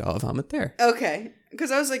projectile vomit there. Okay.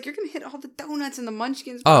 Because I was like, you're going to hit all the donuts and the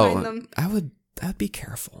munchkins behind them. I'd be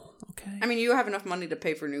careful. Okay. I mean, you have enough money to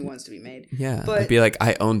pay for new ones to be made. Yeah. But I'd be like,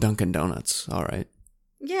 I own Dunkin' Donuts. All right.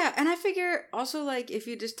 Yeah. And I figure also, like, if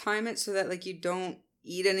you just time it so that, like, you don't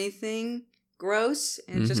eat anything gross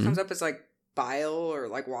and it just comes up as, like, bile or,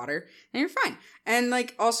 like, water, then you're fine. And,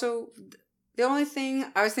 like, also, the only thing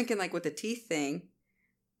I was thinking, like, with the teeth thing,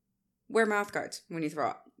 wear mouth guards when you throw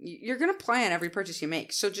up. You're going to plan every purchase you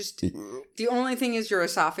make. So just the only thing is your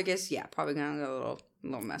esophagus. Yeah, probably going to get a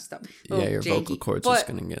little messed up. Your janky. vocal cords is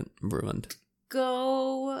going to get ruined.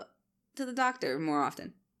 Go to the doctor more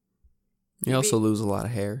often. You also lose a lot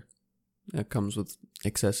of hair. That comes with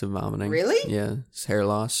excessive vomiting. Really? Yeah, it's hair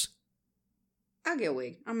loss. I'll get a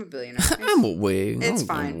wig. I'm a billionaire. I'm a wig. It's I'm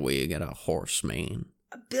fine. A wig at a horse, man.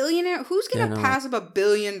 A billionaire? Who's going to pass up $1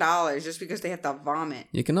 billion just because they have to vomit?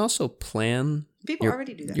 You can also plan. People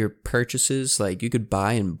already do that. Your purchases, like, you could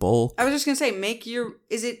buy in bulk. I was just going to say,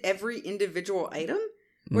 is it every individual item?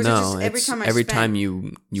 Or No, is it just every time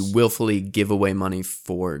you willfully give away money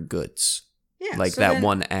for goods. Yeah. Like so that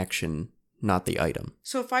one action, not the item.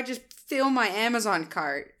 So if I just fill my Amazon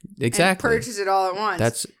cart and purchase it all at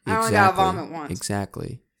once, I only got to vomit once.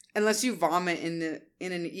 Exactly. Unless you vomit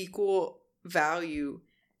in an equal value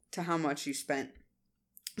to how much you spent.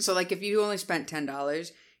 So, like, if you only spent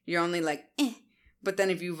 $10, you're only like, eh. But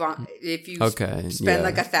then if you spend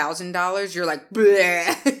like $1,000, you're like,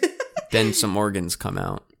 bleh. Then some organs come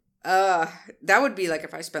out. That would be like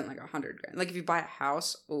if I spent like $100,000. Like if you buy a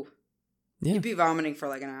house, you'd be vomiting for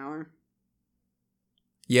like an hour.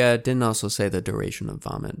 Yeah, it didn't also say the duration of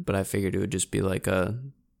vomit, but I figured it would just be like a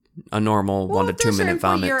normal 1 to 2 minute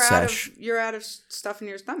vomit sesh. You're out of stuff in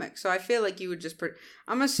your stomach, so I feel like you would just.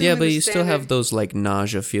 I'm assuming. Yeah, but you still have those like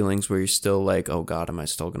nausea feelings where you're still like, oh God, am I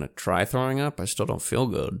still gonna try throwing up? I still don't feel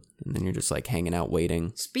good, and then you're just like hanging out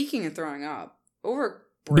waiting. Speaking of throwing up, over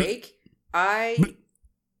break, I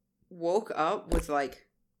woke up with like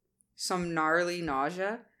some gnarly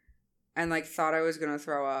nausea, and like thought I was gonna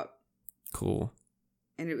throw up. Cool.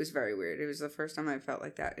 And it was very weird. It was the first time I felt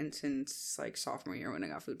like that since like sophomore year when I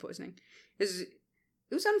got food poisoning. It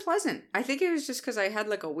was unpleasant. I think it was just because I had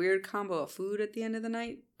like a weird combo of food at the end of the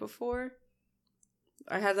night before.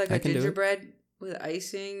 I had like a gingerbread with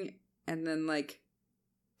icing and then like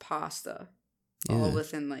pasta. All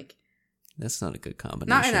within like... That's not a good combination.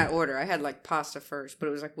 Not in that order. I had like pasta first, but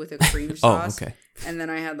it was like with a cream sauce. Oh, okay. And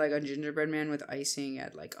then I had like a gingerbread man with icing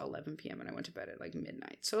at like 11 p.m. and I went to bed at like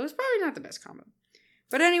midnight. So it was probably not the best combo.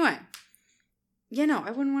 But anyway,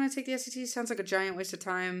 I wouldn't want to take the SAT. Sounds like a giant waste of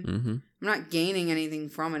time. Mm-hmm. I'm not gaining anything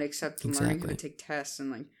from it except learning how to take tests.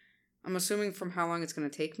 And like, I'm assuming from how long it's going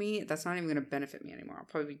to take me, that's not even going to benefit me anymore. I'll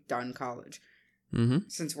probably be done college. Mm-hmm.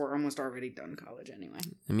 Since we're almost already done college anyway.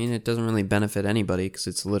 I mean, it doesn't really benefit anybody because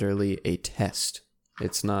it's literally a test.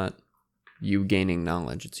 It's not you gaining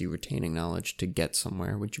knowledge. It's you retaining knowledge to get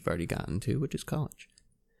somewhere, which you've already gotten to, which is college.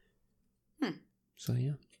 So,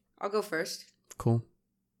 yeah. I'll go first. Cool.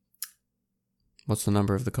 What's the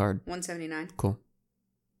number of the card? 179. Cool.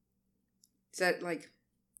 Is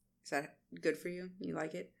that good for you? You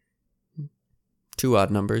like it? 2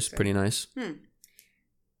 odd numbers. Okay. Pretty nice.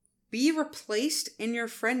 Be replaced in your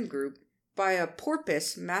friend group by a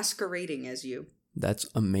porpoise masquerading as you. That's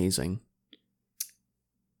amazing.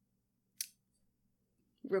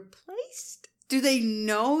 Replaced? Do they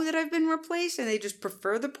know that I've been replaced and they just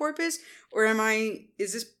prefer the porpoise? Or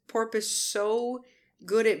is this porpoise so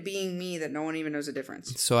good at being me that no one even knows the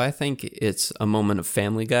difference? So I think it's a moment of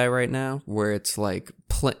Family Guy right now where it's like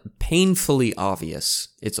painfully obvious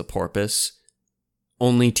it's a porpoise,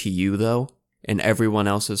 only to you though, and everyone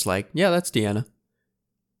else is like, yeah, that's Deanna.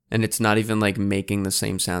 And it's not even like making the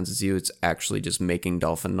same sounds as you, it's actually just making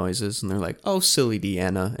dolphin noises, and they're like, oh, silly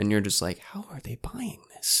Deanna, and you're just like, how are they buying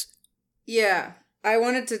this? Yeah, I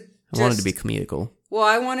wanted to be comedical. Well,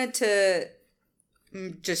 I wanted to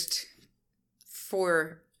just,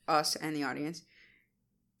 for us and the audience,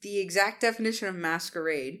 the exact definition of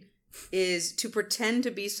masquerade is to pretend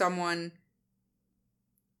to be someone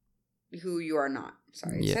who you are not.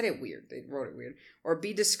 Sorry, I said it weird. They wrote it weird. Or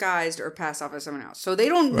be disguised or pass off as someone else. So they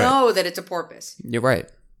don't know that it's a porpoise. You're right.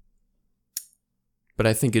 But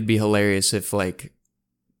I think it'd be hilarious if, like,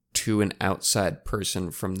 to an outside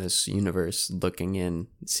person from this universe looking in,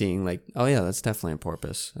 seeing like, oh yeah, that's definitely a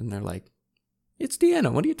porpoise. And they're like, it's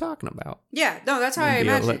Deanna, what are you talking about? Yeah, no, that's how I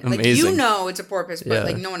imagine it. Like, you know it's a porpoise, but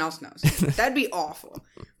like no one else knows. That'd be awful.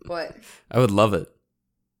 But I would love it.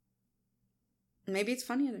 Maybe it's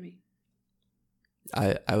funnier than me.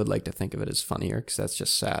 I would like to think of it as funnier because that's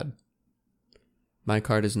just sad. My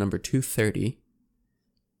card is number 230.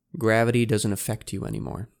 Gravity doesn't affect you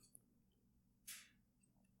anymore.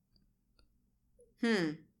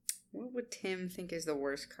 What would Tim think is the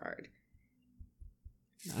worst card?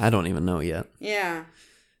 I don't even know yet. Yeah.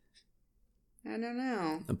 I don't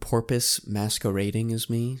know. A porpoise masquerading as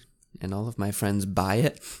me, and all of my friends buy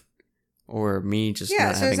it? Or me just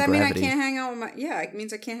not having gravity? Yeah, so does that mean I can't hang out with my... Yeah, it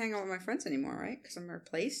means I can't hang out with my friends anymore, right? Because I'm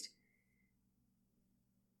replaced?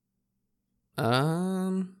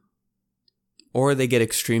 Or they get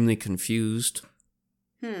extremely confused.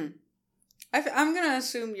 I'm going to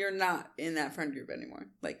assume you're not in that friend group anymore.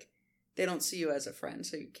 Like, they don't see you as a friend,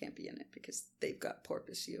 so you can't be in it because they've got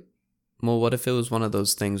porpoise you. Well, what if it was one of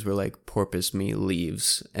those things where, like, porpoise me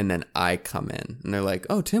leaves, and then I come in, and they're like,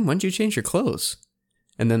 oh, Tim, when did you change your clothes?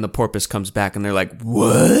 And then the porpoise comes back, and they're like,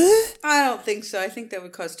 what? I don't think so. I think that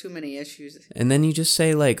would cause too many issues. And then you just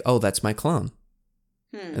say, like, oh, that's my clone.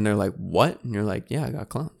 And they're like, what? And you're like, yeah, I got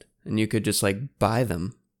cloned. And you could just, like, buy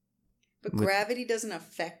them. But gravity doesn't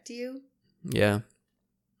affect you? Yeah.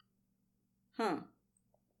 Huh.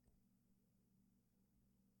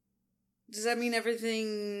 Does that mean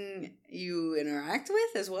everything you interact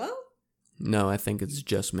with as well? No, I think it's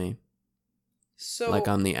just me. So like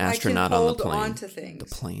I'm the astronaut on the plane. I can hold on to things. The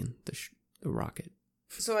plane, the rocket.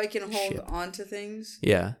 So I can hold on to things?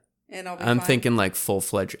 Yeah. And I'll be I'm fine? thinking like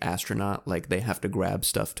full-fledged astronaut, like they have to grab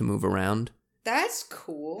stuff to move around. That's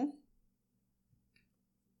cool.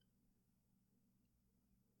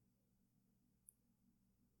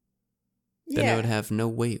 Then I would have no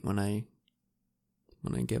weight when I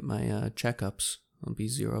get my checkups. I'll be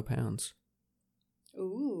 0 pounds.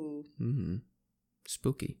 Ooh.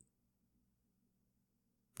 Spooky.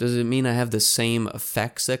 Does it mean I have the same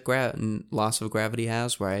effects that loss of gravity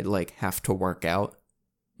has, where I like have to work out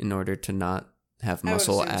in order to not have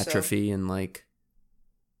muscle atrophy and like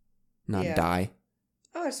not die?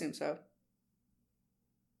 I would assume so.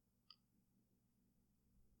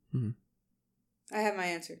 I have my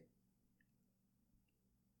answer.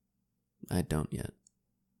 I don't yet.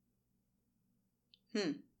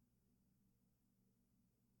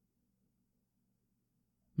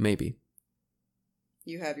 Maybe.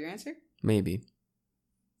 You have your answer? Maybe.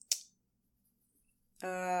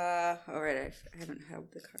 Alright, I haven't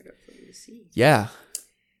held the card up for you to see. Yeah.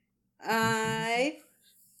 I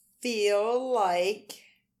feel like...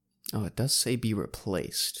 Oh, it does say be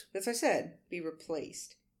replaced. That's what I said. Be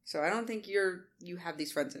replaced. So I don't think you have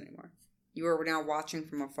these friends anymore. You are now watching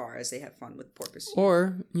from afar as they have fun with porpoise.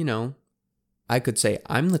 Or, I could say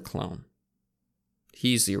I'm the clone.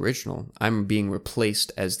 He's the original. I'm being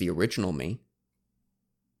replaced as the original me.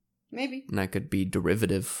 Maybe. And I could be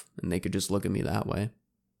derivative, and they could just look at me that way.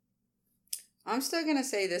 I'm still going to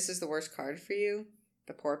say this is the worst card for you,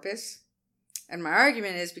 the porpoise. And my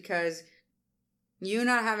argument is because you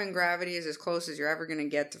not having gravity is as close as you're ever going to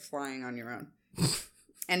get to flying on your own.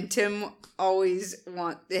 And Tim thinks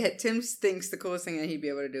the coolest thing that he'd be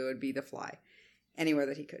able to do would be to fly anywhere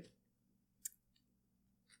that he could.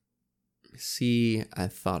 See, I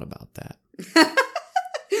thought about that.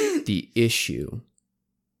 The issue.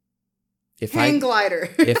 Hang glider.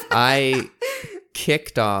 If I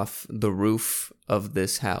kicked off the roof of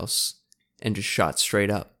this house and just shot straight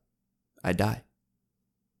up, I die.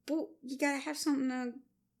 Well, you gotta have something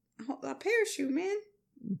a parachute, man.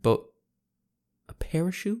 But a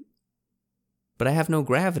parachute? but I have no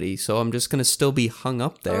gravity, so I'm just going to still be hung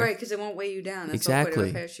up there. Oh, right, because it won't weigh you down. That's Exactly. the point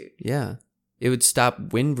of a parachute. Yeah. It would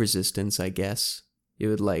stop wind resistance, I guess. It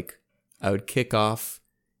would I would kick off,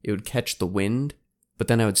 it would catch the wind, but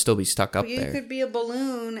then I would still be stuck up there. You could be a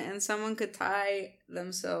balloon and someone could tie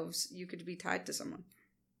themselves. You could be tied to someone.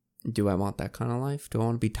 Do I want that kind of life? Do I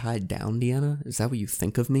want to be tied down, Deanna? Is that what you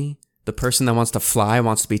think of me? The person that wants to fly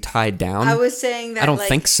wants to be tied down? I was saying that I don't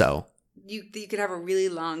think so. You could have a really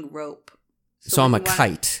long rope. So I'm a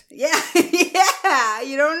kite. Yeah, yeah.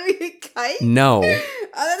 You don't want to be a kite? No. Oh,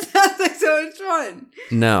 that sounds like so much fun.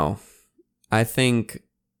 No. I think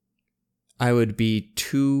I would be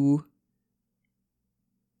too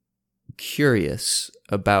curious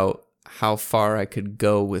about how far I could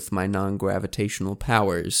go with my non-gravitational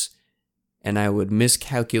powers, and I would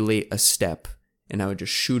miscalculate a step, and I would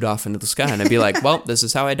just shoot off into the sky, and I'd be like, well, this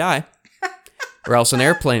is how I die. Or else an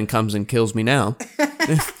airplane comes and kills me now.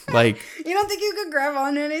 You don't think you could grab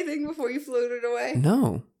onto anything before you floated away?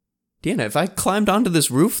 No. Deanna, if I climbed onto this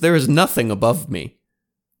roof, there is nothing above me.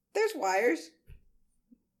 There's wires.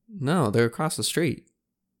 No, they're across the street.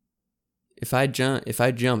 If I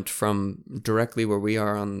jumped from directly where we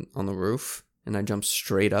are on the roof, and I jumped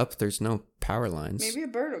straight up, there's no power lines. Maybe a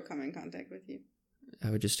bird will come in contact with you. I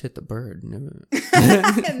would just hit the bird.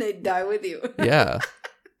 And they'd die with you. Yeah.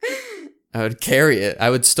 I would carry it. I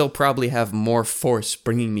would still probably have more force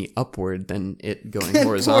bringing me upward than it going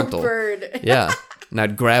horizontal. Poor bird. Yeah. And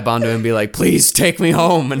I'd grab onto it and be like, please take me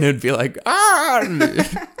home. And it'd be like, ah!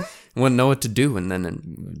 Wouldn't know what to do, and then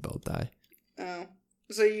we'd both die. Oh.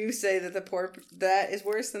 So you say that that is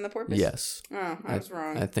worse than the porpoise? Yes. Oh, I was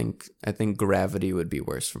wrong. I think gravity would be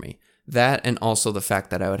worse for me. That, and also the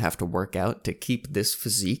fact that I would have to work out to keep this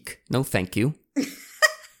physique. No, thank you.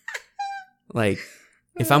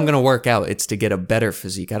 If I'm going to work out, it's to get a better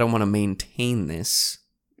physique. I don't want to maintain this.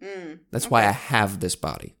 That's why I have this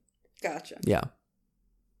body. Gotcha. Yeah.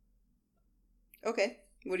 Okay.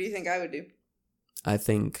 What do you think I would do? I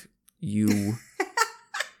think you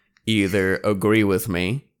either agree with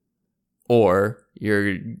me or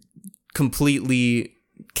you're completely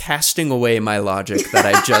casting away my logic that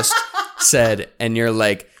I just said, and you're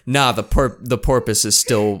like, nah, the porpoise is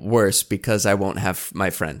still worse because I won't have my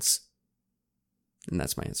friends. And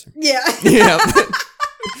that's my answer. Yeah. Yeah.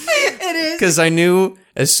 It is. Because I knew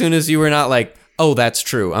as soon as you were not like, oh, that's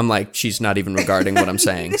true, I'm like, she's not even regarding what I'm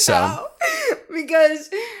saying. So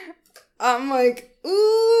because I'm like,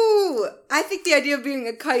 ooh, I think the idea of being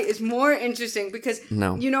a kite is more interesting because, I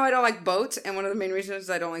don't like boats. And one of the main reasons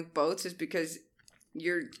I don't like boats is because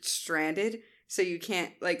you're stranded. So you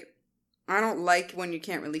can't, I don't like when you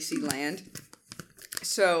can't really see land.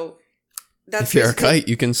 So that's if you're a kite,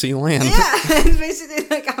 you can see land. Yeah, it's basically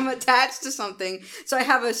like I'm attached to something. So I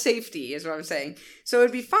have a safety, is what I'm saying. So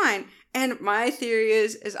it'd be fine. And my theory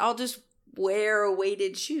is I'll just wear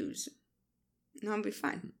weighted shoes. And I'll be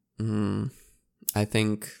fine. I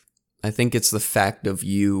think it's the fact of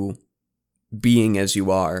you being as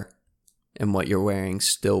you are and what you're wearing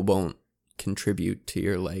still won't contribute to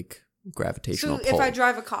your gravitational pull. So if I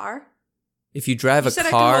drive a car? If you drive you said a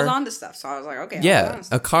car, I could hold on to stuff, so I was like, okay. Yeah,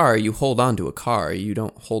 a car, you hold on to a car. You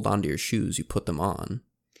don't hold on to your shoes. You put them on.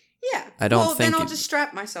 Yeah. I don't think. Then I'll just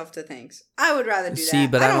strap myself to things. I would rather do that. See,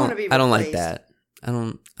 but I don't want to be replaced. I don't like that.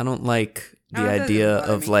 I don't like the idea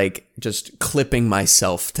of just clipping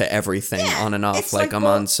myself to everything on and off like I'm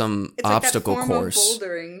on some obstacle course. It's like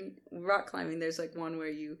bouldering, rock climbing. There's one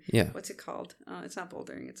where you. Yeah. What's it called? It's not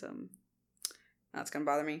bouldering. It's That's gonna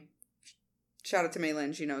bother me. Shout out to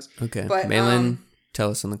Maylin, she knows. Okay, but, Maylin,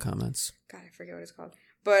 tell us in the comments. God, I forget what it's called.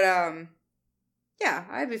 But yeah,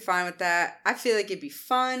 I'd be fine with that. I feel like it'd be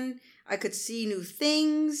fun. I could see new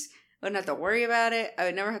things. I wouldn't have to worry about it. I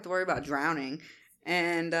would never have to worry about drowning.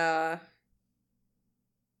 And I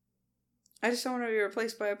just don't want to be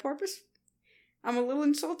replaced by a porpoise. I'm a little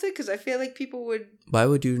insulted because I feel like people would... Why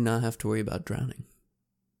would you not have to worry about drowning?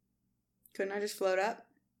 Couldn't I just float up?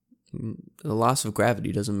 The loss of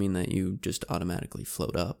gravity doesn't mean that you just automatically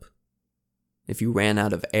float up. If you ran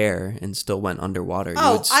out of air and still went underwater,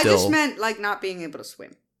 you would still... I just meant not being able to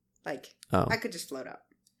swim. I could just float up.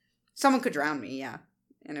 Someone could drown me, yeah.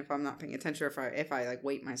 And if I'm not paying attention, or if I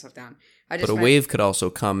weight myself down, But a wave could also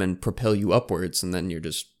come and propel you upwards, and then you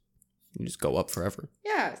just go up forever.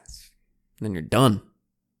 Yeah. Then you're done.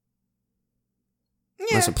 Yeah.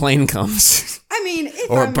 Unless a plane comes. I mean,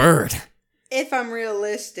 or a bird. If I'm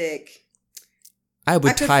realistic, I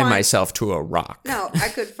would tie myself to a rock. No, I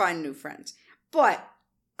could find new friends. But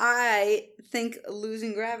I think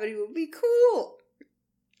losing gravity would be cool.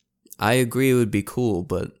 I agree it would be cool,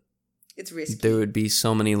 but It's risky. There would be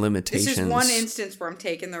so many limitations. This is one instance where I'm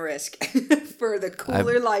taking the risk for the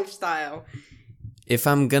cooler lifestyle. If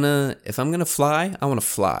I'm gonna fly, I want to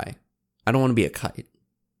fly. I don't want to be a kite.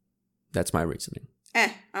 That's my reasoning.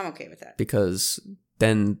 I'm okay with that. Because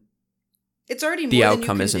then it's already more the than outcome you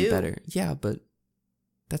can isn't do. better. Yeah, but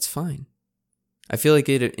that's fine. I feel like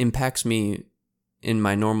it impacts me in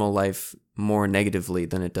my normal life more negatively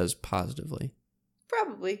than it does positively.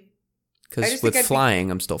 Probably. Because with flying,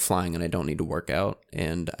 I'm still flying and I don't need to work out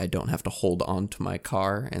and I don't have to hold on to my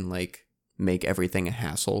car and like make everything a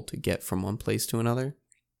hassle to get from one place to another.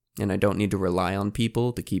 And I don't need to rely on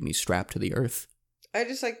people to keep me strapped to the earth. I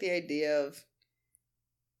just like the idea of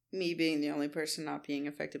me being the only person not being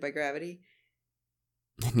affected by gravity.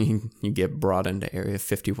 And you get brought into Area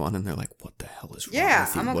 51 and they're like, what the hell is wrong with you? Yeah,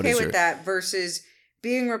 I'm okay with that versus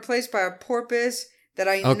being replaced by a porpoise that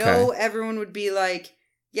I know everyone would be like,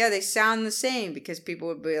 yeah, they sound the same because people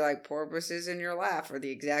would be like, porpoises in your laugh are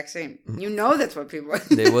the exact same. You know that's what people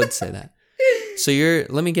They would say that. So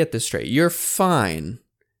let me get this straight. You're fine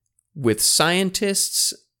with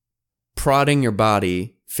scientists prodding your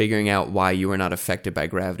body, figuring out why you are not affected by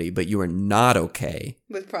gravity, but you are not okay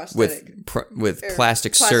with prosthetic with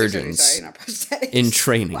plastic surgeons surgery, not prosthetics. in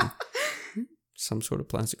training. Some sort of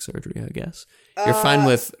plastic surgery, I guess. You're fine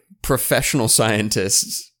with professional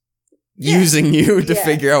scientists using you to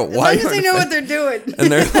figure out why. As long as they know what they're doing.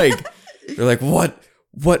 And they're like,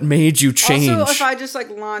 what made you change? Also, if I just like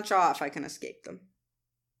launch off, I can escape them.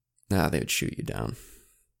 Nah, they would shoot you down.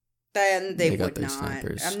 Then they would not.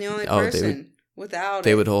 Snipers. I'm the only person without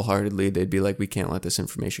They would wholeheartedly, they'd be like, we can't let this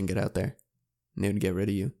information get out there. And they would get rid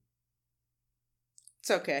of you.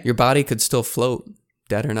 It's okay. Your body could still float,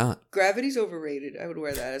 dead or not. Gravity's overrated. I would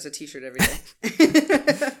wear that as a t-shirt every day.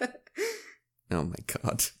 Oh my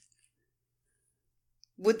God.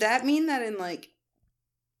 Would that mean that in like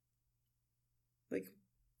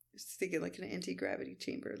just thinking like an anti-gravity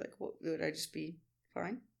chamber, like what would I just be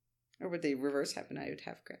fine? Or would they reverse happen? I would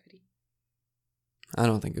have gravity. I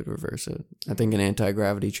don't think it would reverse it. I think an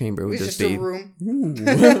anti-gravity chamber would just be a room.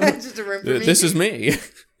 It's just a room for me. This is me.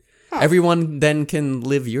 Huh. Everyone then can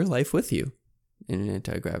live your life with you in an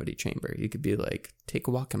anti-gravity chamber. You could be like, take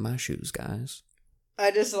a walk in my shoes, guys.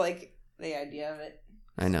 I just like the idea of it.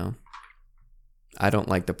 I know. I don't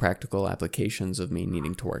like the practical applications of me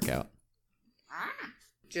needing to work out.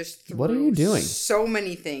 Just what are you doing? So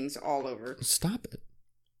many things all over. Stop it.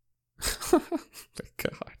 Oh my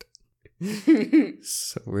God.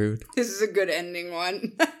 So rude. This is a good ending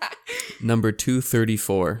one. Number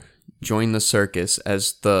 234. Join the circus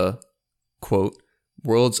as the, quote,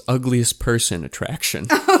 world's ugliest person attraction.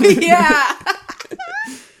 Oh, yeah.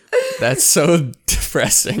 That's so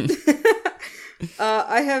depressing.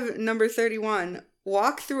 I have number 31.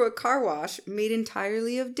 Walk through a car wash made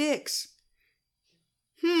entirely of dicks.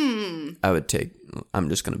 I'm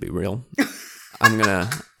just going to be real. I'm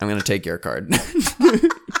going to take your card.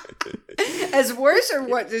 As worse or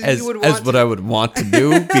what you would want as what I would want to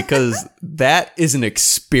do, because that is an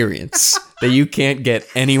experience that you can't get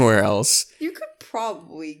anywhere else. You could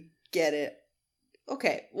probably get it.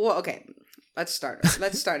 Okay. Let's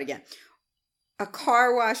start again. A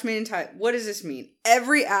car wash made entirely. What does this mean?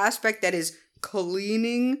 Every aspect that is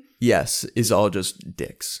cleaning. Yes, is all just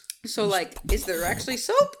dicks. So, like, is there actually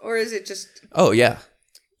soap or is it just? Oh yeah.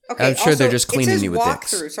 Okay. I'm sure they're just cleaning you with walk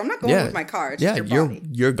dicks. Through, so I'm not going with my car. It's just your body.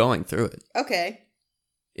 You're going through it. Okay.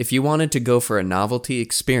 If you wanted to go for a novelty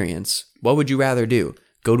experience, what would you rather do?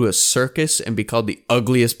 Go to a circus and be called the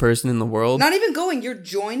ugliest person in the world? Not even going. You're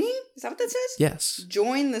joining? Is that what that says? Yes.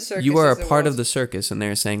 Join the circus. You are a part of the circus, and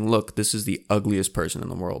they're saying, look, this is the ugliest person in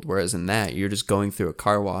the world. Whereas in that, you're just going through a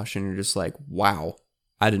car wash, and you're just like, wow,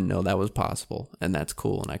 I didn't know that was possible. And that's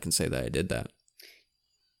cool, and I can say that I did that.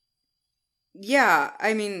 Yeah,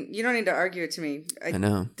 I mean, you don't need to argue it to me. I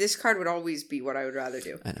know. This card would always be what I would rather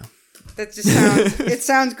do. I know. That just sounds, it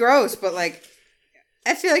sounds gross, but like,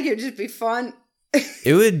 I feel like it would just be fun.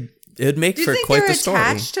 It'd make for quite the story.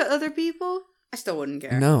 Attached to other people? I still wouldn't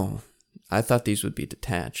care. No. I thought these would be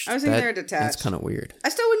detached. I was thinking they were detached. That's kind of weird. I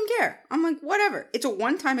still wouldn't care. I'm like, whatever. It's a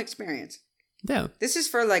one-time experience. Yeah. This is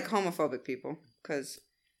for like homophobic people, because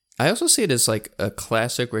I also see it as like a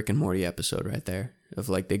classic Rick and Morty episode right there. Of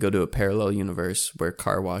like they go to a parallel universe where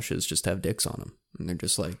car washes just have dicks on them. And they're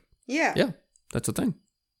just like, yeah, that's a thing.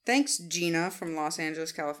 Thanks, Gina from Los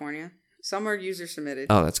Angeles, California. Some are user submitted.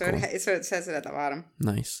 Oh, that's cool. So it says it at the bottom.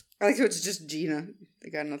 Nice. I like how it's just Gina. They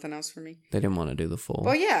got nothing else for me. They didn't want to do the full.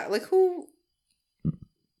 Well, yeah, like who?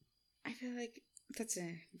 I feel like that's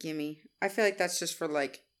a gimme. I feel like that's just for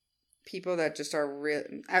like people that just are real.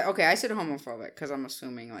 Okay, I said homophobic because I'm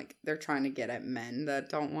assuming like they're trying to get at men that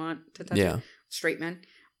don't want to touch it, straight men.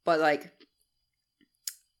 But like,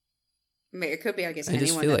 it could be. I guess I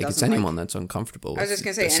just feel like it's anyone that's uncomfortable. I was just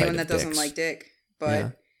gonna say anyone that doesn't like dick,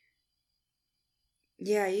 but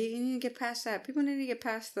yeah, you need to get past that. People need to get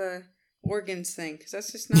past the organs thing because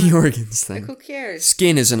that's just not the organs thing. Like, who cares?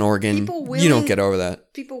 Skin is an organ. You don't get over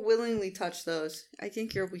that. People willingly touch those. I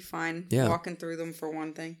think you'll be fine walking through them for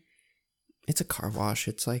one thing. It's a car wash.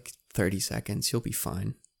 It's like 30 seconds. You'll be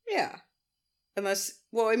fine. Yeah. Unless,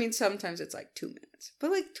 well, I mean, sometimes it's like 2 minutes.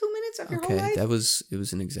 But like 2 minutes of your whole life? Okay, it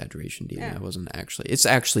was an exaggeration, Dean. Yeah. I wasn't actually. It's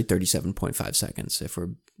actually 37.5 seconds. If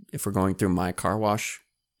we're going through my car wash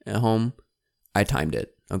at home, I timed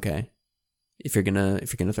it, okay? If you're gonna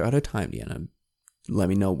throw out a time, Deanna, let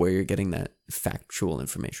me know where you're getting that factual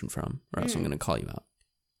information from, or else I'm gonna call you out.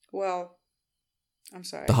 Well, I'm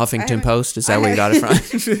sorry. The Huffington Post, is that where you got it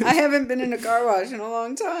from? I haven't been in a car wash in a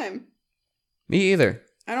long time. Me either.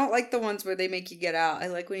 I don't like the ones where they make you get out. I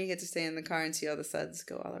like when you get to stay in the car and see all the suds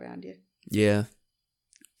go all around you. Yeah.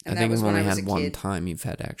 And I think I've only had one time you've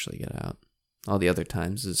had to actually get out. All the other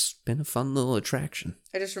times it's been a fun little attraction.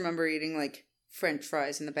 I just remember eating like French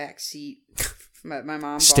fries in the back seat. My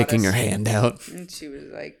mom sticking her hand out. And she was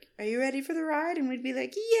like, "Are you ready for the ride?" And we'd be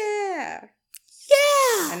like, "Yeah.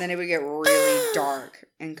 Yeah." And then it would get really dark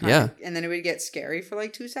and and then it would get scary for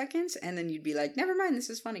like 2 seconds, and then you'd be like, "Never mind, this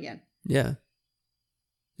is fun again." Yeah.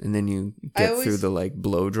 And then you get through the like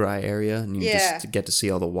blow dry area, and you just get to see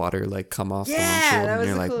all the water like come off the windshield, and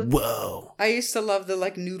you're like, "Whoa!" I used to love the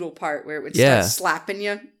like noodle part where it would start slapping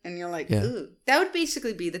you, and you're like, "Ooh." That would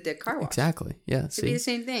basically be the dick car wash. Exactly. Yeah. It'd be the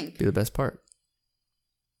same thing. Be the best part.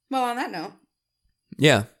 Well, on that note.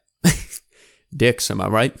 Yeah. Dicks, am I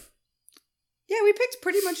right? Yeah, we picked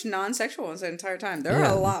pretty much non-sexual ones the entire time. There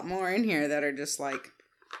are a lot more in here that are just like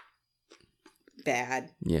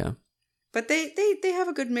bad. Yeah. But they have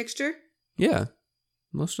a good mixture. Yeah.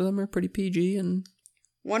 Most of them are pretty PG and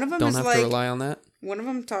one of them don't have to rely on that. One of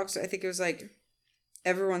them talks, I think it was like,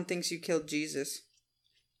 everyone thinks you killed Jesus.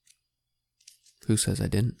 Who says I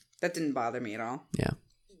didn't? That didn't bother me at all. Yeah.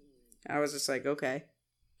 I was just like, okay.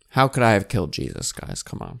 How could I have killed Jesus, guys?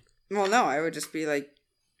 Come on. Well, no, I would just be like,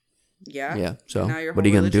 yeah. Yeah, so now your what are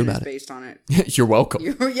you going to do about it? Based on it. You're welcome.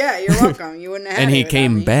 You're welcome. You wouldn't have and had he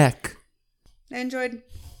came back. I enjoyed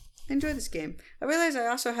this game. I realized I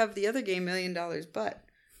also have the other game, $1 Million But,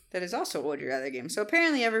 that is also a Would You Rather game. So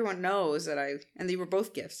apparently everyone knows that and they were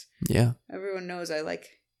both gifts. Yeah. Everyone knows I like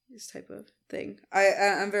this type of thing.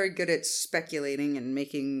 I'm very good at speculating and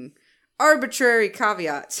making arbitrary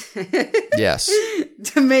caveats. Yes.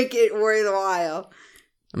 To make it worthwhile.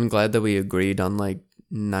 I'm glad that we agreed on like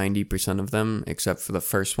 90% of them, except for the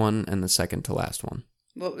first one and the second to last one.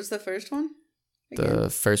 What was the first one? Again? The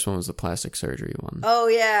first one was the plastic surgery one. Oh,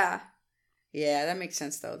 yeah. Yeah, that makes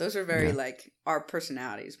sense, though. Those are very, like, our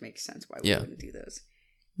personalities make sense why we wouldn't do those.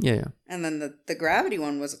 Yeah. And then the gravity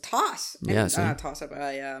one was a toss. Yeah, not a toss-up,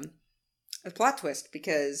 a plot twist,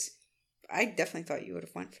 because I definitely thought you would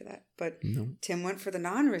have went for that. But Tim went for the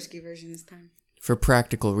non-risky version this time. For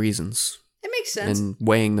practical reasons. It makes sense. And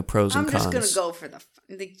weighing the pros and cons. I'm just going to go for the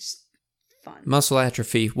fun. Muscle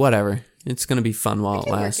atrophy, whatever. It's going to be fun while it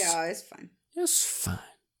lasts. Work out. It's fine. It's fine.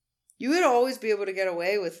 You would always be able to get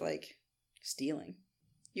away with, like, stealing.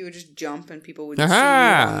 You would just jump and people would see you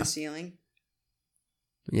on the ceiling.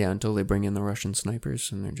 Yeah, until they bring in the Russian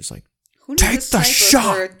snipers and they're just like, who needs take the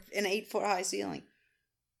shot for an 8-foot high ceiling?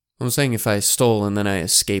 I'm saying if I stole and then I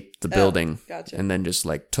escaped the building gotcha. And then just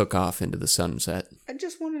like took off into the sunset. I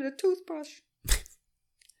just wanted a toothbrush.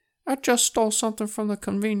 I just stole something from the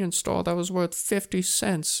convenience store that was worth 50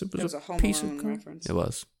 cents. It was a Home piece Alone of reference. It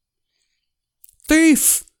was.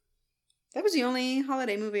 Thief! That was the only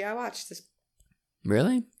holiday movie I watched.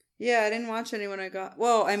 Really? Yeah, I didn't watch any when I got...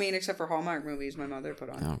 Well, I mean, except for Hallmark movies my mother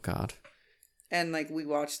put on. Oh, God. And, like, we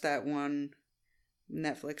watched that one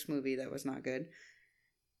Netflix movie that was not good.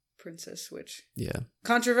 Princess Switch. Yeah.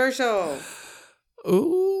 Controversial!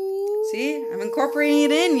 Ooh. See? I'm incorporating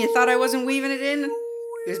it in. You thought I wasn't weaving it in?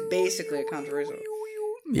 It was basically a controversial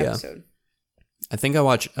episode. I think I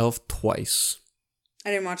watched Elf twice.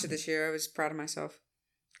 I didn't watch it this year. I was proud of myself.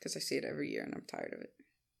 Because I see it every year and I'm tired of it.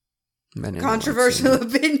 Controversial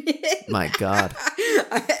opinion. My God.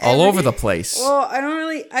 All over the place. Well, I don't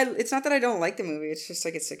really... it's not that I don't like the movie. It's just I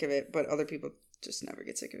get sick of it. But other people just never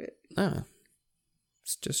get sick of it. Oh.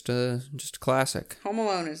 It's just a classic. Home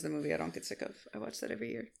Alone is the movie I don't get sick of. I watch that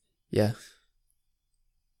every year. Yeah.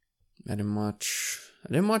 I didn't watch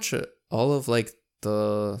all of like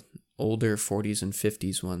the older 40s and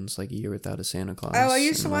 50s ones, like A Year Without a Santa Claus. Oh, I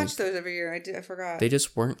used to watch those every year. I forgot. They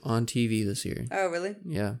just weren't on TV this year. Oh, really?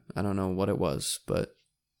 Yeah, I don't know what it was, but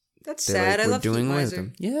that's sad. I love doing with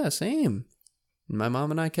them. Yeah, same. My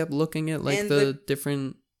mom and I kept looking at like the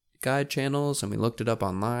different guide channels, and we looked it up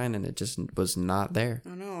online, and it just was not there.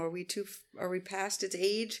 Oh no, are we past its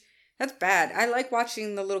age? That's bad. I like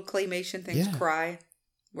watching the little claymation things cry,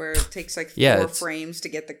 where it takes like 4 frames to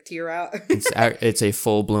get the tear out. It's a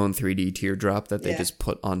full-blown 3D teardrop that they just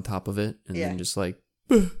put on top of it, and then just like...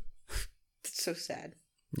 It's so sad.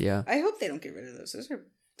 Yeah. I hope they don't get rid of those.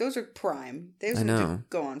 Those are prime. Those are to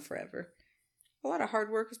go on forever. A lot of hard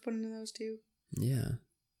work was put into those too. Yeah.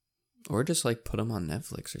 Or just like put them on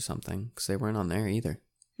Netflix or something, because they weren't on there either.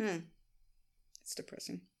 It's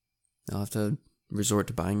depressing. I'll have to resort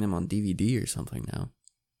to buying them on DVD or something now.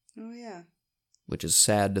 Oh, yeah. Which is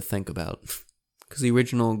sad to think about. Because the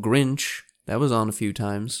original Grinch, that was on a few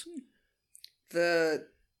times. The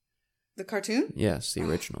cartoon? Yes, the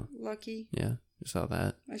original. Lucky. Yeah, you saw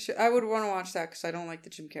that. I would want to watch that because I don't like the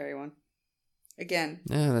Jim Carrey one. Again.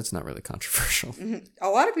 Yeah, that's not really controversial. A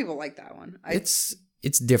lot of people like that one. It's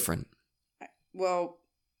different. Well,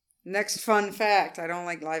 next fun fact, I don't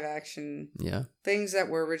like live action. Yeah. Things that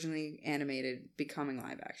were originally animated becoming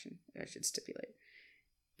live action, I should stipulate.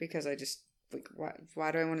 Because I just, like,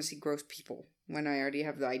 why do I want to see gross people when I already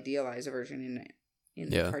have the idealized version in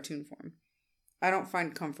the cartoon form? I don't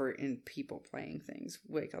find comfort in people playing things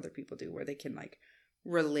like other people do, where they can, like,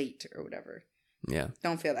 relate or whatever. Yeah.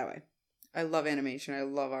 Don't feel that way. I love animation. I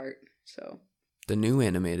love art, so. The new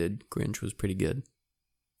animated Grinch was pretty good.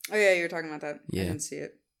 Oh, yeah, you were talking about that. Yeah. I didn't see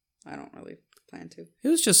it. I don't really plan to. It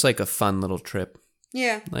was just like a fun little trip.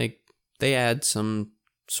 Yeah. Like, they add some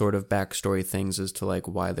sort of backstory things as to, like,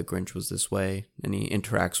 why the Grinch was this way. And he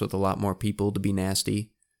interacts with a lot more people to be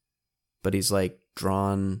nasty. But he's, like,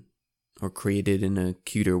 drawn or created in a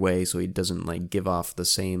cuter way, so he doesn't, like, give off the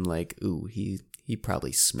same, like, ooh, he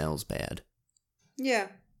probably smells bad. Yeah.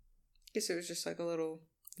 Guess it was just, like, a little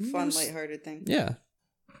fun, lighthearted thing. Yeah.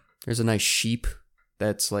 There's a nice sheep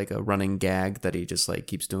that's, like, a running gag that he just, like,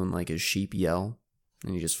 keeps doing, like, his sheep yell.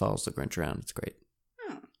 And he just follows the Grinch around. It's great.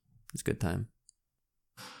 Oh. It's a good time.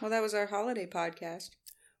 Well, that was our holiday podcast.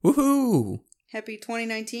 Woohoo! Happy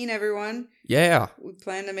 2019, everyone. Yeah. We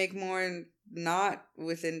plan to make more and not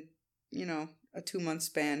within, a 2-month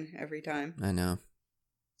span every time. I know.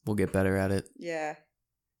 We'll get better at it. Yeah.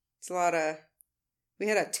 It's a lot of... We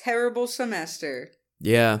had a terrible semester.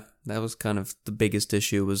 Yeah, that was kind of the biggest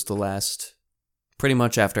issue was the last... Pretty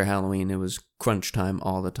much after Halloween, it was crunch time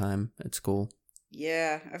all the time at school.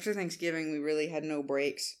 Yeah, after Thanksgiving, we really had no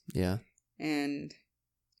breaks. Yeah. And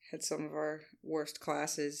had some of our worst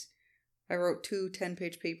classes. I wrote 2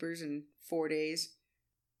 10-page papers in 4 days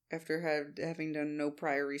after having done no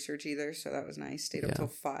prior research either, so that was nice. Stayed up till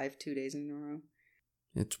 5, 2 days in a row.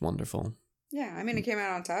 It's wonderful. Yeah, I mean, it came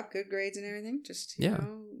out on top, good grades and everything. Just,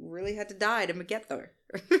 really had to die to get there.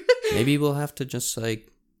 Maybe we'll have to just,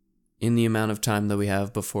 like, in the amount of time that we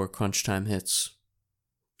have before crunch time hits,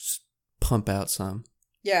 just pump out some.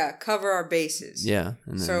 Yeah, cover our bases. Yeah,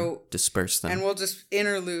 and then disperse them. And we'll just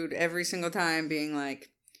interlude every single time being like,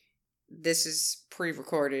 this is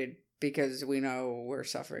pre-recorded because we know we're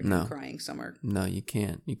suffering from crying somewhere. No, you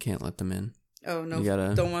can't. You can't let them in. Oh, no.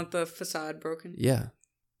 Don't want the facade broken? Yeah.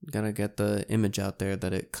 You gotta get the image out there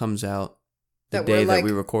that it comes out the day that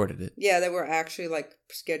we recorded it. Yeah, that we're actually, like,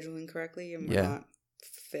 scheduling correctly and we're not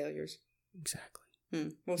failures.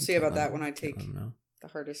 Exactly. We'll see about that when I take the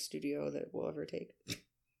hardest studio that we'll ever take.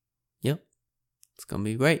 Yep. It's gonna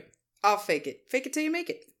be great. I'll fake it. Fake it till you make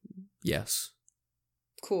it. Yes.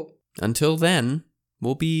 Cool. Until then,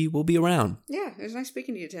 we'll be around. Yeah, it was nice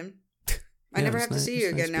speaking to you, Tim. I never have to see you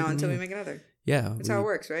again now until we make another. Yeah. That's how it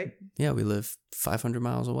works, right? Yeah, we live 500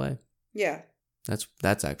 miles away. Yeah.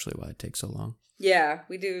 That's actually why it takes so long. Yeah,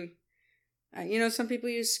 we do. Some people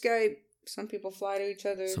use Skype. Some people fly to each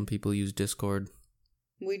other. Some people use Discord.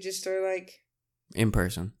 We just are like... In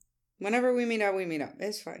person. Whenever we meet up, we meet up.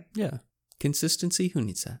 It's fine. Yeah. Consistency, who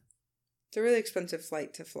needs that? It's a really expensive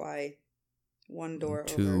flight to fly one door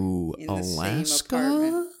to over in Alaska? the same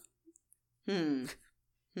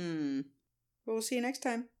apartment. Well, we'll see you next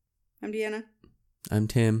time. I'm Deanna. I'm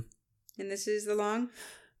Tim. And this is The Long...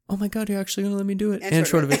 Oh my god, you're actually going to let me do it. And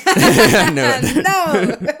short of it. I know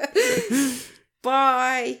it. No!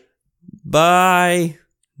 Bye! Bye!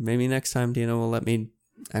 Maybe next time Deanna will let me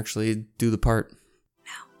actually do the part.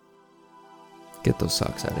 No. Get those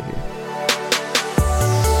socks out of here.